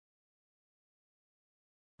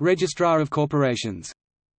 Registrar of Corporations.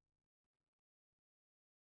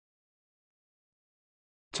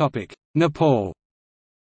 Topic: Nepal.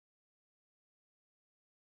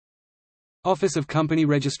 Office of Company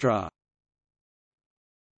Registrar.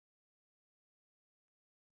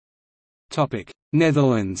 Topic: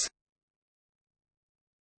 Netherlands.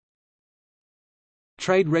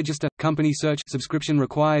 Trade Register – Company Search subscription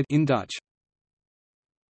required in Dutch.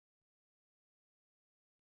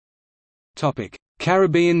 Topic: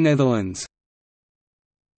 Caribbean Netherlands.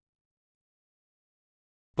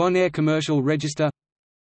 Bonaire Commercial Register.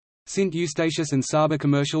 Sint Eustatius and Saba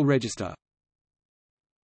Commercial Register.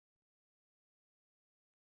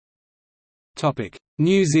 Topic: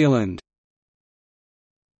 New Zealand.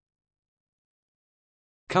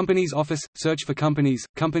 Companies Office – search for companies,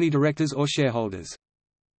 company directors or shareholders.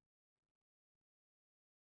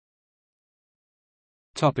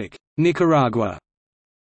 Nicaragua.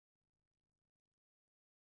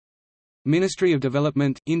 Ministry of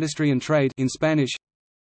Development, Industry and Trade in Spanish.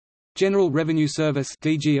 General Revenue Service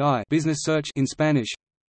 (DGI) Business Search in Spanish.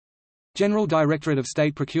 General Directorate of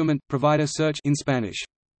State Procurement, Provider Search in Spanish.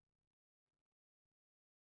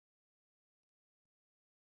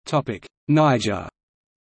 Niger.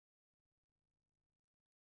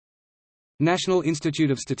 National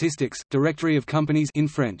Institute of Statistics, Directory of Companies in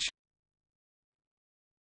French.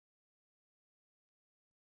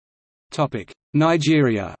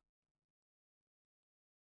 Nigeria.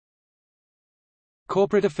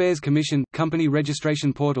 Corporate Affairs Commission, Company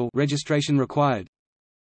Registration Portal registration required.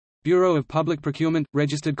 Bureau of Public Procurement,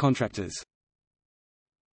 Registered Contractors.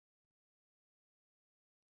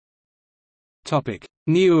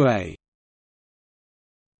 Niue.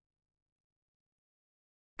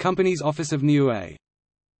 Companies Office of Niue.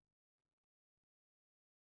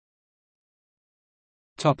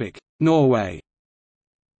 Norway.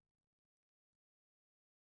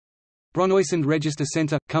 Brønnøysund Register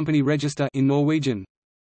Center – Company Register in Norwegian.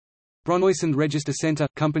 Brønnøysund Register Center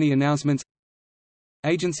 – Company Announcements.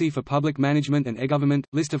 Agency for Public Management and E-Government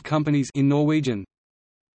 – List of companies in Norwegian.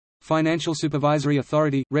 Financial Supervisory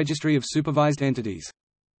Authority – Registry of supervised entities.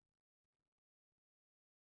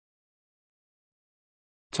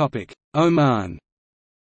 Oman.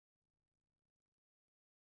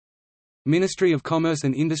 Ministry of Commerce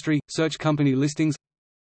and Industry – search company listings.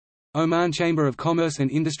 Oman Chamber of Commerce and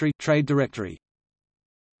Industry – Trade Directory.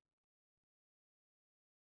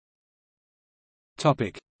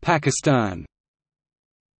 Pakistan.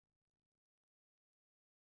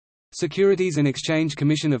 Securities and Exchange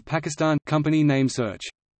Commission of Pakistan – Company Name Search.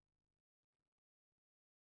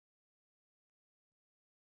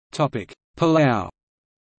 Palau.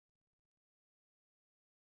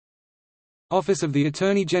 Office of the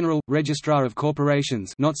Attorney General – Registrar of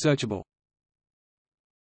Corporations not searchable.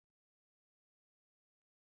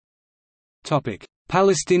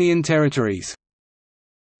 Palestinian territories.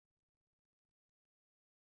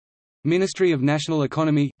 Ministry of National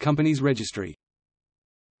Economy – Companies Registry.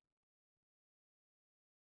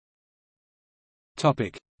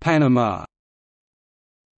 Panama.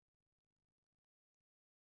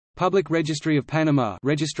 Public Registry of Panama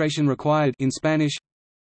registration required in Spanish.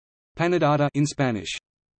 Panadata in Spanish.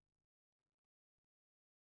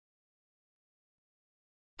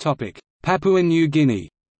 Papua New Guinea.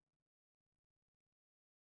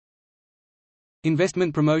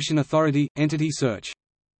 Investment Promotion Authority, entity search.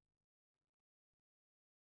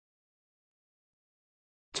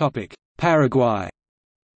 Paraguay.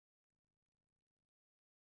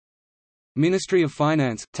 Ministry of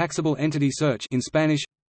Finance, taxable entity search in Spanish.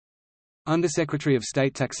 Undersecretary of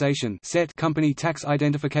State Taxation (SET), Company Tax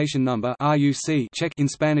Identification Number (RUC) check in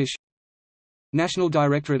Spanish. National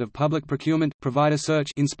Directorate of Public Procurement, Provider Search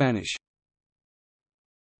in Spanish.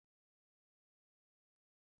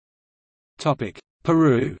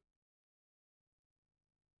 Peru.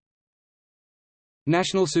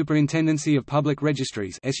 National Superintendency of Public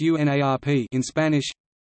Registries (SUNARP) in Spanish.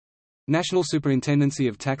 National Superintendency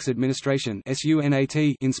of Tax Administration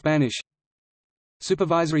 (SUNAT) in Spanish.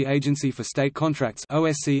 Supervisory Agency for State Contracts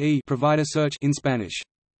 (OSCE) Provider Search in Spanish.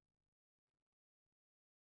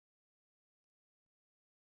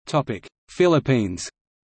 Philippines.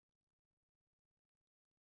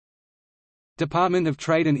 Department of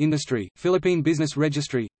Trade and Industry, Philippine Business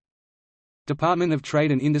Registry. Department of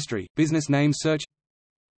Trade and Industry, Business Name Search.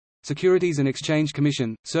 Securities and Exchange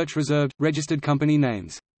Commission, search reserved, registered company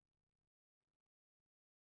names.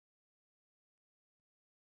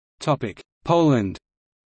 Poland.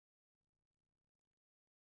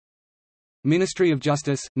 Ministry of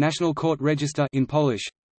Justice, National Court Register in Polish.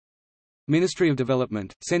 Ministry of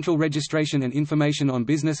Development, Central Registration and Information on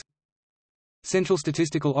Business. Central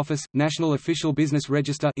Statistical Office, National Official Business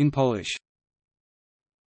Register in Polish.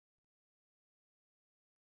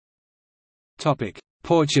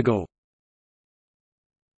 Portugal.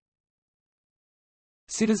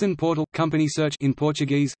 Citizen Portal, Company Search in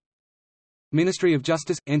Portuguese. Ministry of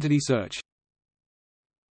Justice, Entity Search.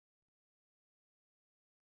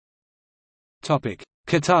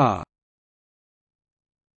 Qatar.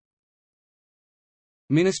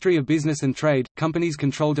 Ministry of Business and Trade, Companies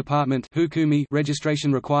Control Department Hukumi,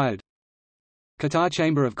 registration required. Qatar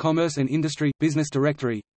Chamber of Commerce and Industry, Business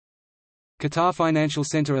Directory. Qatar Financial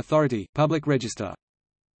Center Authority, Public Register.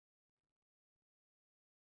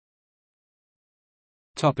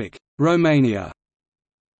 Romania.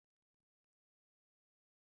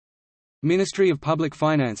 Ministry of Public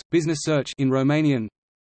Finance, Business Search in Romanian.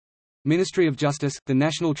 Ministry of Justice, the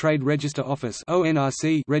National Trade Register Office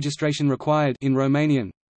 (ONRC) registration required in Romanian.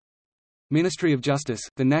 Ministry of Justice,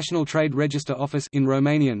 the National Trade Register Office in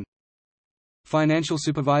Romanian. Financial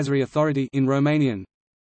Supervisory Authority in Romanian.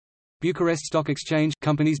 Bucharest Stock Exchange,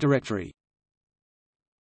 Companies Directory.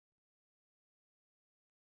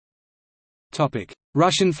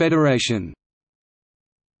 Russian Federation.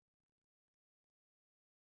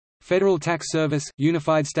 Federal Tax Service,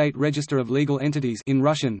 Unified State Register of Legal Entities in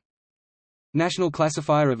Russian. National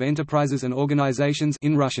Classifier of Enterprises and Organizations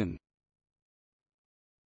in Russian.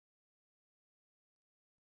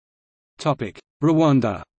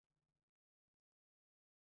 Rwanda.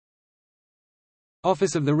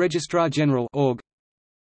 Office of the Registrar General (ORG).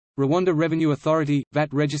 Rwanda Revenue Authority, VAT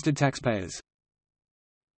registered taxpayers.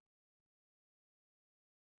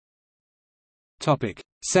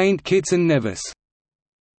 Saint Kitts and Nevis.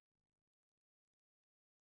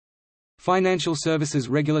 Financial Services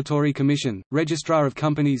Regulatory Commission, Registrar of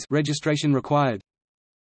Companies, registration required.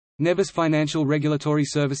 Nevis Financial Regulatory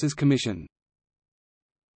Services Commission.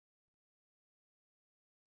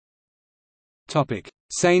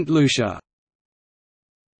 Saint Lucia.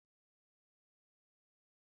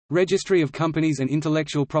 Registry of Companies and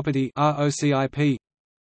Intellectual Property (ROCIP).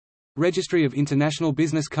 Registry of International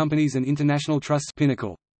Business Companies and International Trusts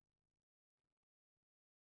Pinnacle.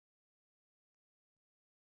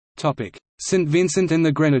 St. Vincent and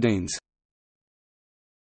the Grenadines.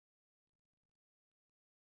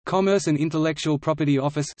 Commerce and Intellectual Property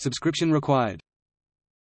Office, subscription required.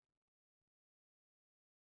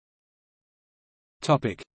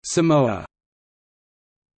 Samoa.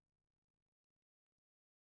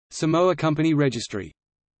 Samoa Company Registry.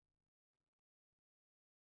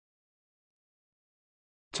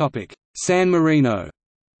 San Marino.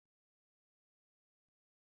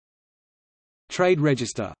 Trade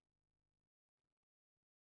Register.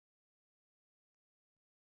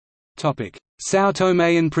 São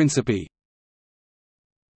Tomé and Príncipe.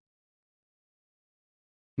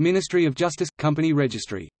 Ministry of Justice, Company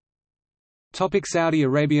Registry. Saudi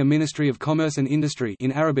Arabia Ministry of Commerce and Industry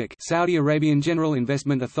in Arabic, Saudi Arabian General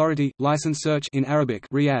Investment Authority, License Search in Arabic,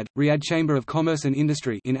 Riyadh, Riyadh Chamber of Commerce and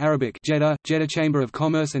Industry in Arabic, Jeddah, Jeddah Chamber of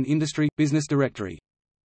Commerce and Industry, Business Directory.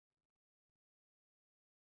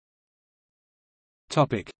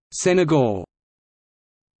 Senegal.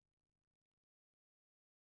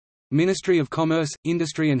 Ministry of Commerce,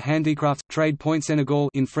 Industry and Handicrafts, Trade Point Senegal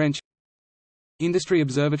in French. Industry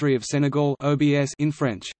Observatory of Senegal (OBS) in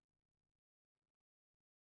French.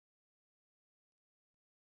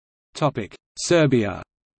 Topic: Serbia.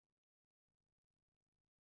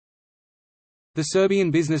 The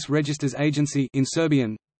Serbian Business Registers Agency in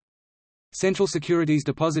Serbian. Central Securities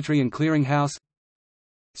Depository and Clearing House.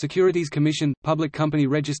 Securities Commission Public Company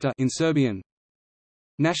Register in Serbian.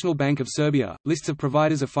 National Bank of Serbia lists of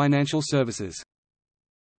providers of financial services.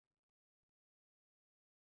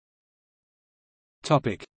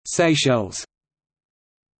 Topic: Seychelles.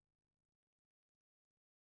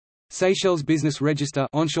 Seychelles Business Register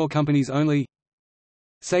onshore companies only.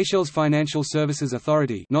 Seychelles Financial Services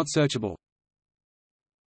Authority not searchable.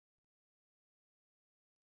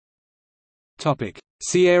 Topic: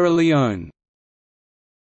 Sierra Leone.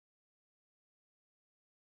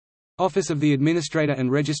 Office of the Administrator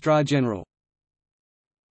and Registrar General.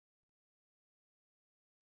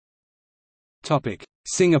 Topic: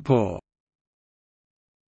 Singapore.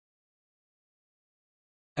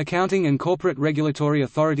 Accounting and Corporate Regulatory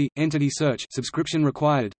Authority entity search subscription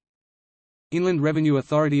required. Inland Revenue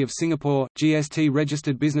Authority of Singapore GST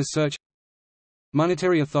registered business search.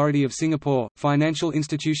 Monetary Authority of Singapore Financial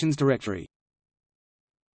Institutions Directory.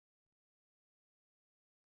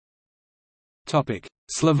 Topic: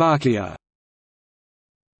 Slovakia.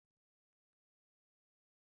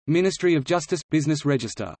 Ministry of Justice Business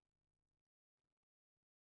Register.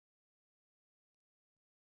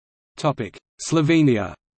 Topic: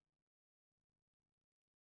 Slovenia.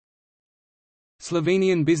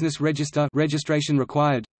 Slovenian Business Register registration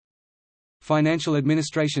required. Financial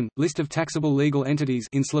Administration list of taxable legal entities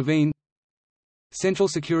in Slovene. Central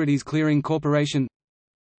Securities Clearing Corporation.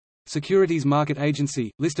 Securities Market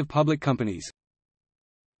Agency list of public companies.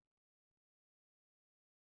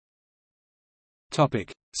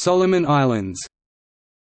 Topic: Solomon Islands.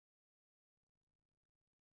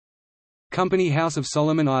 Company House of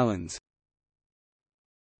Solomon Islands.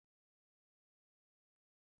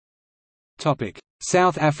 Topic: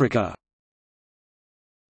 South Africa.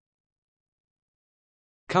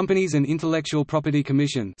 Companies and Intellectual Property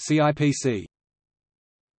Commission (CIPC).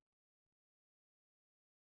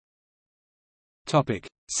 Topic: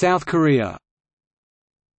 South Korea.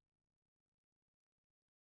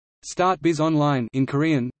 Start Biz Online in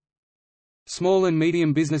Korean. Small and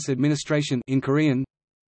Medium Business Administration in Korean.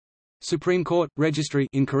 Supreme Court Registry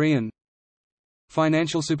in Korean.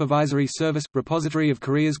 Financial Supervisory Service repository of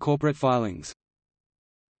Korea's corporate filings.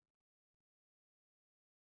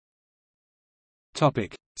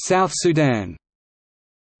 Topic: South Sudan.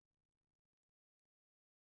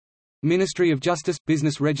 Ministry of Justice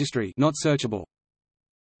Business Registry not searchable.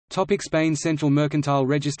 Topic: Spain. Central Mercantile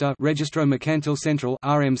Register Registro Mercantil Central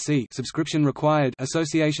RMC subscription required.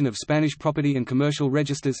 Association of Spanish Property and Commercial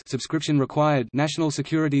Registers subscription required. National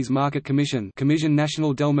Securities Market Commission Comisión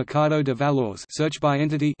Nacional del Mercado de Valores search by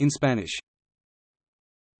entity in Spanish.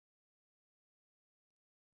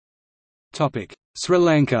 Topic: Sri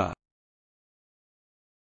Lanka.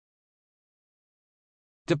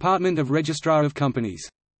 Department of Registrar of Companies.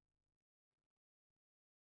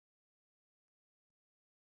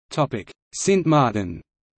 Topic: Sint Maarten.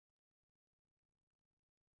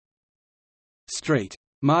 Street.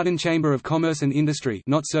 Martin Chamber of Commerce and Industry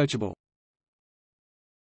not searchable.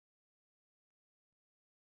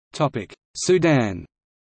 Topic: Sudan.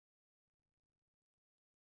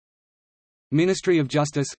 Ministry of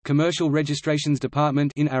Justice Commercial Registrations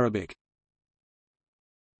Department in Arabic.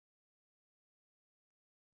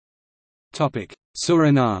 Topic: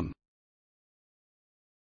 Suriname.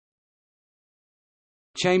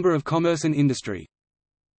 Chamber of Commerce and Industry.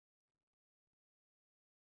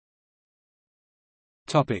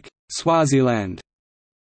 Topic: Swaziland.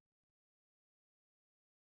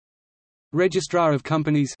 Registrar of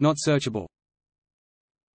Companies not searchable.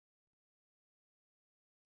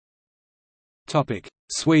 Topic: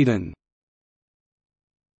 Sweden.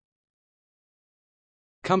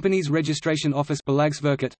 Companies Registration Office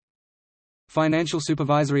Bolagsverket. Financial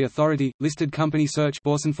Supervisory Authority listed company search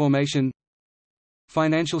Börsenformation.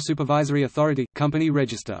 Financial Supervisory Authority Company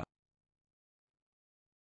Register.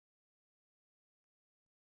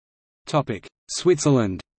 Topic: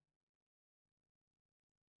 Switzerland.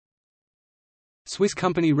 Swiss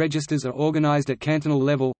company registers are organized at cantonal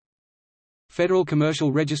level. Federal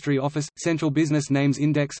Commercial Registry Office Central Business Names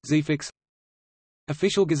Index (ZFIX).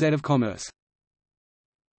 Official Gazette of Commerce.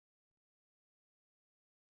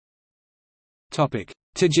 Topic: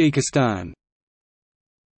 Tajikistan.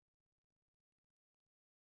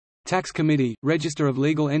 Tax Committee, Register of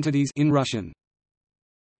Legal Entities in Russian.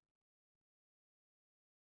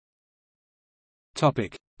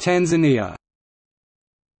 Topic: Tanzania.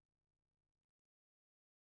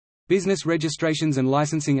 Business Registrations and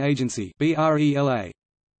Licensing Agency (BRELA).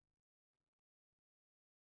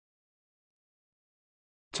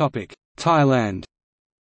 Topic: Thailand.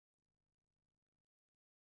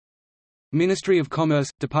 Ministry of Commerce,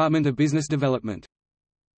 Department of Business Development.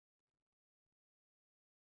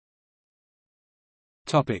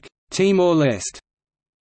 Topic: Timor-Leste.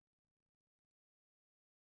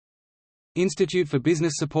 Institute for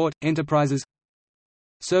Business Support, Enterprises.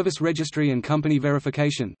 Service Registry and Company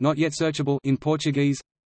Verification, not yet searchable, in Portuguese.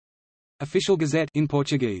 Official Gazette, in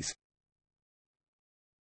Portuguese.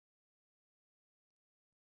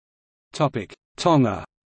 Topic: Tonga.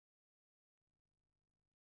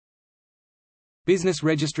 Business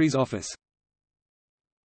Registries Office.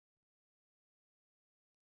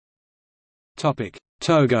 Topic: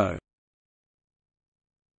 Togo.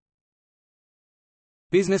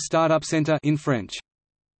 Business Startup Center, in French.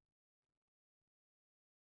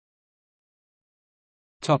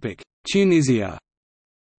 Topic: Tunisia.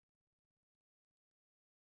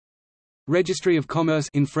 Registry of Commerce,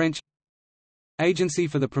 in French. Agency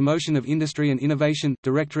for the Promotion of Industry and Innovation,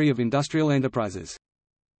 Directory of Industrial Enterprises.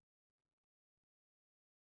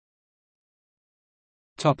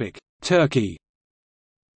 Topic: Turkey.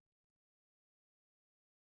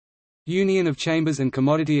 Union of Chambers and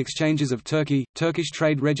Commodity Exchanges of Turkey, Turkish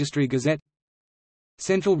Trade Registry Gazette.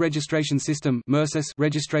 Central Registration System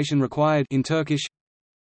registration required in Turkish.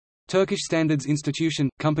 Turkish Standards Institution,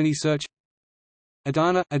 Company Search.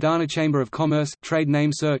 Adana Chamber of Commerce, Trade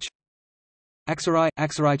Name Search.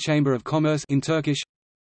 Aksaray Chamber of Commerce in Turkish.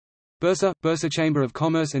 Bursa Chamber of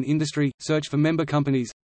Commerce and Industry, search for member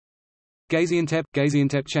companies.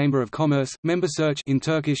 Gaziantep Chamber of Commerce, member search in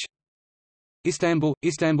Turkish.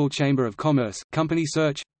 Istanbul Chamber of Commerce, company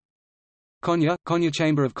search. Konya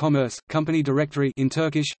Chamber of Commerce, company directory in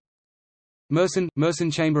Turkish.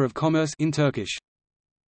 Mersin Chamber of Commerce in Turkish.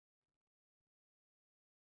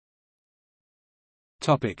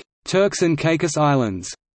 Topic: Turks and Caicos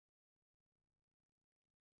Islands.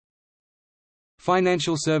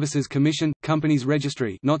 Financial Services Commission, Companies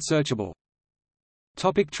Registry, not searchable.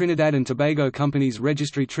 Topic: Trinidad and Tobago Companies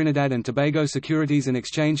Registry. Trinidad and Tobago Securities and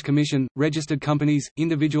Exchange Commission, registered companies,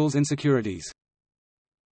 individuals and securities.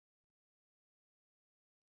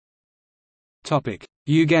 Topic: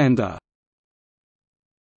 Uganda.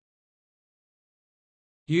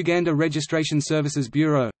 Uganda Registration Services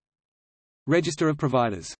Bureau. Register of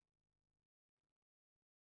Providers.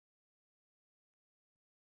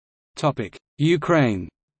 Topic: Ukraine.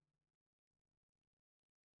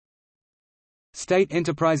 State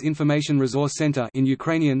Enterprise Information Resource Center in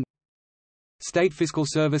Ukrainian. State Fiscal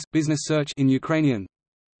Service Business Search in Ukrainian.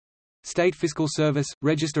 State Fiscal Service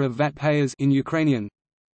Register of VAT Payers in Ukrainian.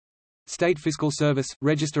 State Fiscal Service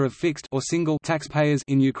Register of Fixed or Single Taxpayers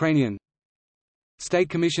in Ukrainian. State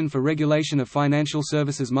Commission for Regulation of Financial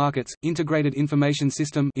Services Markets Integrated Information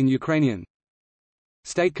System in Ukrainian.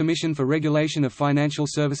 State Commission for Regulation of Financial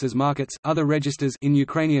Services Markets Other registers in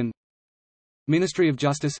Ukrainian. Ministry of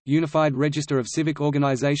Justice Unified Register of Civic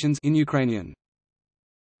Organizations in Ukrainian.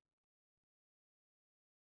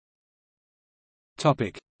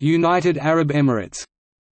 Topic: United Arab Emirates.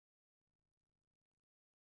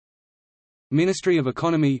 Ministry of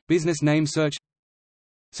Economy Business Name Search.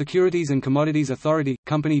 Securities and Commodities Authority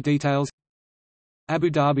Company Details. Abu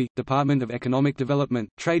Dhabi Department of Economic Development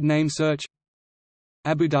Trade Name Search.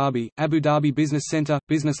 Abu Dhabi Business Center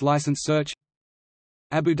Business License Search.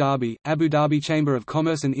 Abu Dhabi Chamber of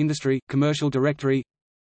Commerce and Industry Commercial Directory.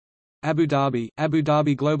 Abu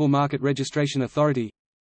Dhabi Global Market Registration Authority.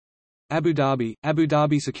 Abu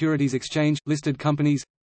Dhabi Securities Exchange listed companies.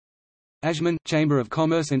 Ajman Chamber of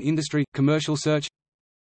Commerce and Industry Commercial Search.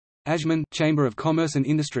 Ajman Chamber of Commerce and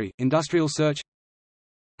Industry Industrial Search.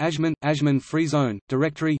 Ajman Free Zone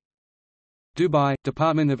Directory. Dubai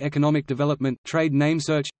Department of Economic Development Trade Name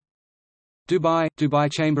Search. Dubai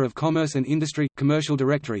Chamber of Commerce and Industry Commercial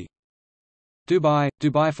Directory. Dubai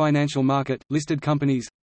Financial Market listed companies.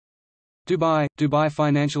 Dubai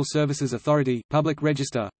Financial Services Authority Public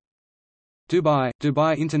Register. Dubai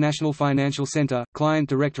International Financial Center Client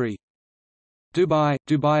Directory. Dubai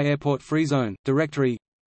Airport Free Zone Directory.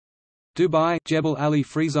 Dubai Jebel Ali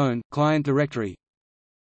Free Zone Client Directory.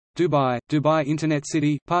 Dubai Internet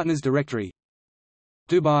City Partners Directory.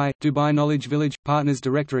 Dubai Knowledge Village Partners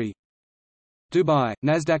Directory.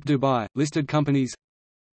 Nasdaq Dubai listed companies.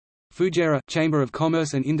 Fujairah Chamber of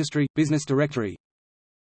Commerce and Industry Business Directory.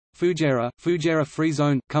 Fujairah Free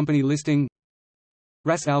Zone Company Listing.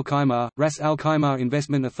 Ras Al Khaimah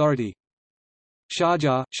Investment Authority.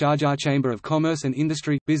 Sharjah Chamber of Commerce and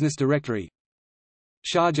Industry Business Directory.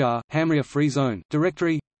 Sharjah Hamria Free Zone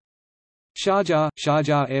Directory.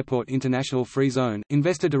 Sharjah Airport International Free Zone,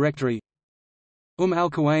 Investor Directory. Al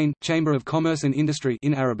Quwain, Chamber of Commerce and Industry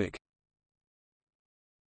in Arabic.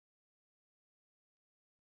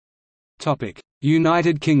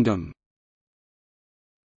 United Kingdom.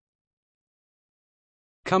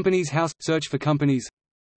 Companies House – Search for companies.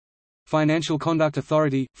 Financial Conduct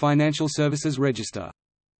Authority – Financial Services Register.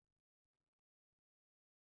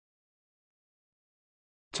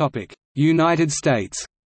 United States.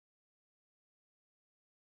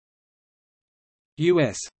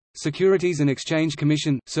 U.S. Securities and Exchange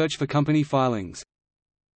Commission – Search for company filings.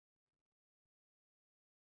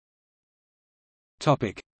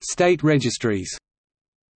 State registries.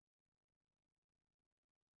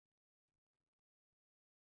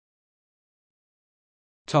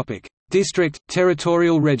 District –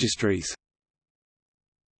 Territorial registries.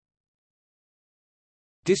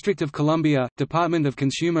 District of Columbia, Department of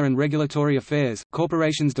Consumer and Regulatory Affairs,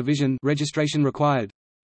 Corporations Division, registration required.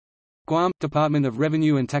 Guam, Department of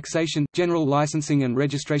Revenue and Taxation, General Licensing and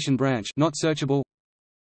Registration Branch, not searchable.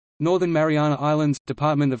 Northern Mariana Islands,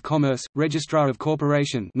 Department of Commerce, Registrar of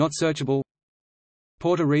Corporation, not searchable.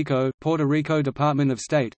 Puerto Rico Department of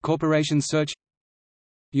State, Corporations Search.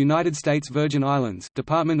 United States Virgin Islands,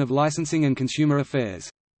 Department of Licensing and Consumer Affairs.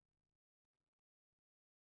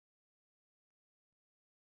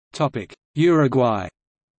 Uruguay.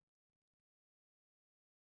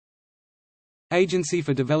 Agency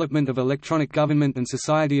for Development of Electronic Government and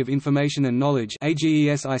Society of Information and Knowledge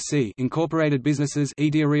 (AGESIC), Incorporated Businesses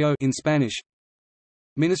in Spanish.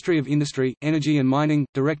 Ministry of Industry, Energy and Mining,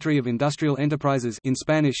 Directory of Industrial Enterprises in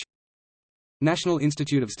Spanish. National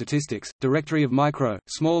Institute of Statistics, Directory of Micro,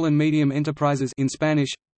 Small and Medium Enterprises in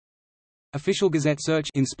Spanish. Official Gazette Search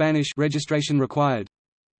in Spanish, registration required.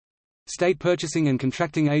 State Purchasing and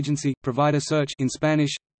Contracting Agency, Provider Search in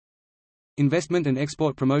Spanish. Investment and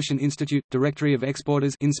Export Promotion Institute, Directory of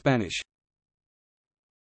Exporters in Spanish.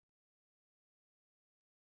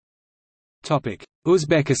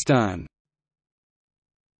 Uzbekistan.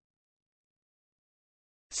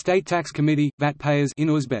 State Tax Committee, VAT payers in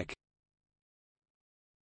Uzbek.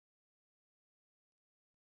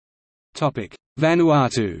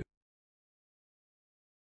 Vanuatu.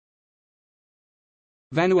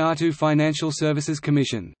 Vanuatu Financial Services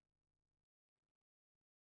Commission.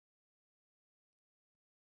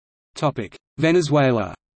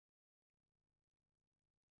 Venezuela.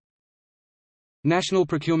 National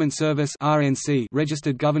Procurement Service (RNC),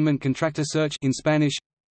 Registered Government Contractor Search in Spanish.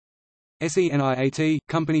 SENIAT,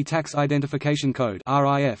 Company Tax Identification Code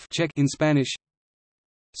 (RIF), Czech in Spanish.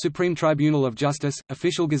 Supreme Tribunal of Justice,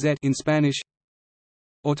 Official Gazette in Spanish.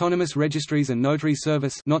 Autonomous Registries and Notary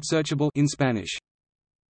Service, not searchable in Spanish.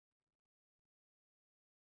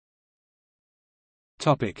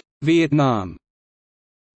 Vietnam.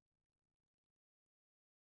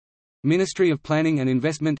 Ministry of Planning and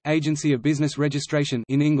Investment, Agency of Business Registration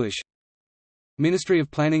in English. Ministry of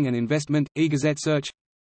Planning and Investment, e-Gazette Search.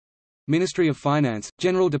 Ministry of Finance,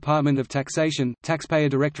 General Department of Taxation, Taxpayer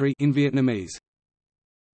Directory in Vietnamese.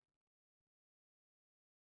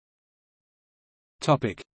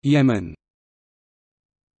 Yemen.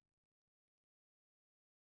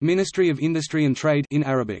 Ministry of Industry and Trade in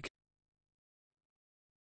Arabic.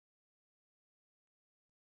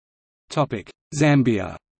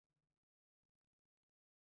 Zambia.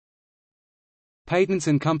 Patents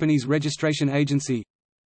and Companies Registration Agency.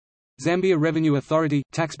 Zambia Revenue Authority,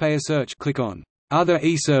 Taxpayer Search, click on Other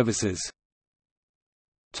e-services.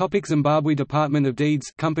 Zimbabwe Department of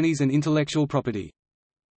Deeds, Companies and Intellectual Property.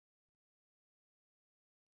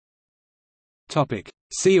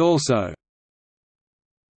 See also: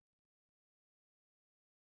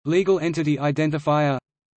 Legal Entity Identifier,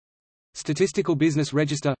 Statistical Business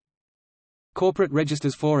Register, Corporate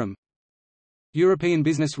Registers Forum, European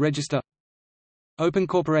Business Register, Open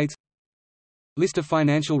Corporates, List of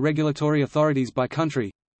financial regulatory authorities by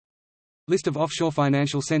country, List of offshore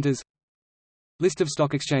financial centers, List of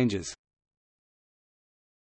stock exchanges.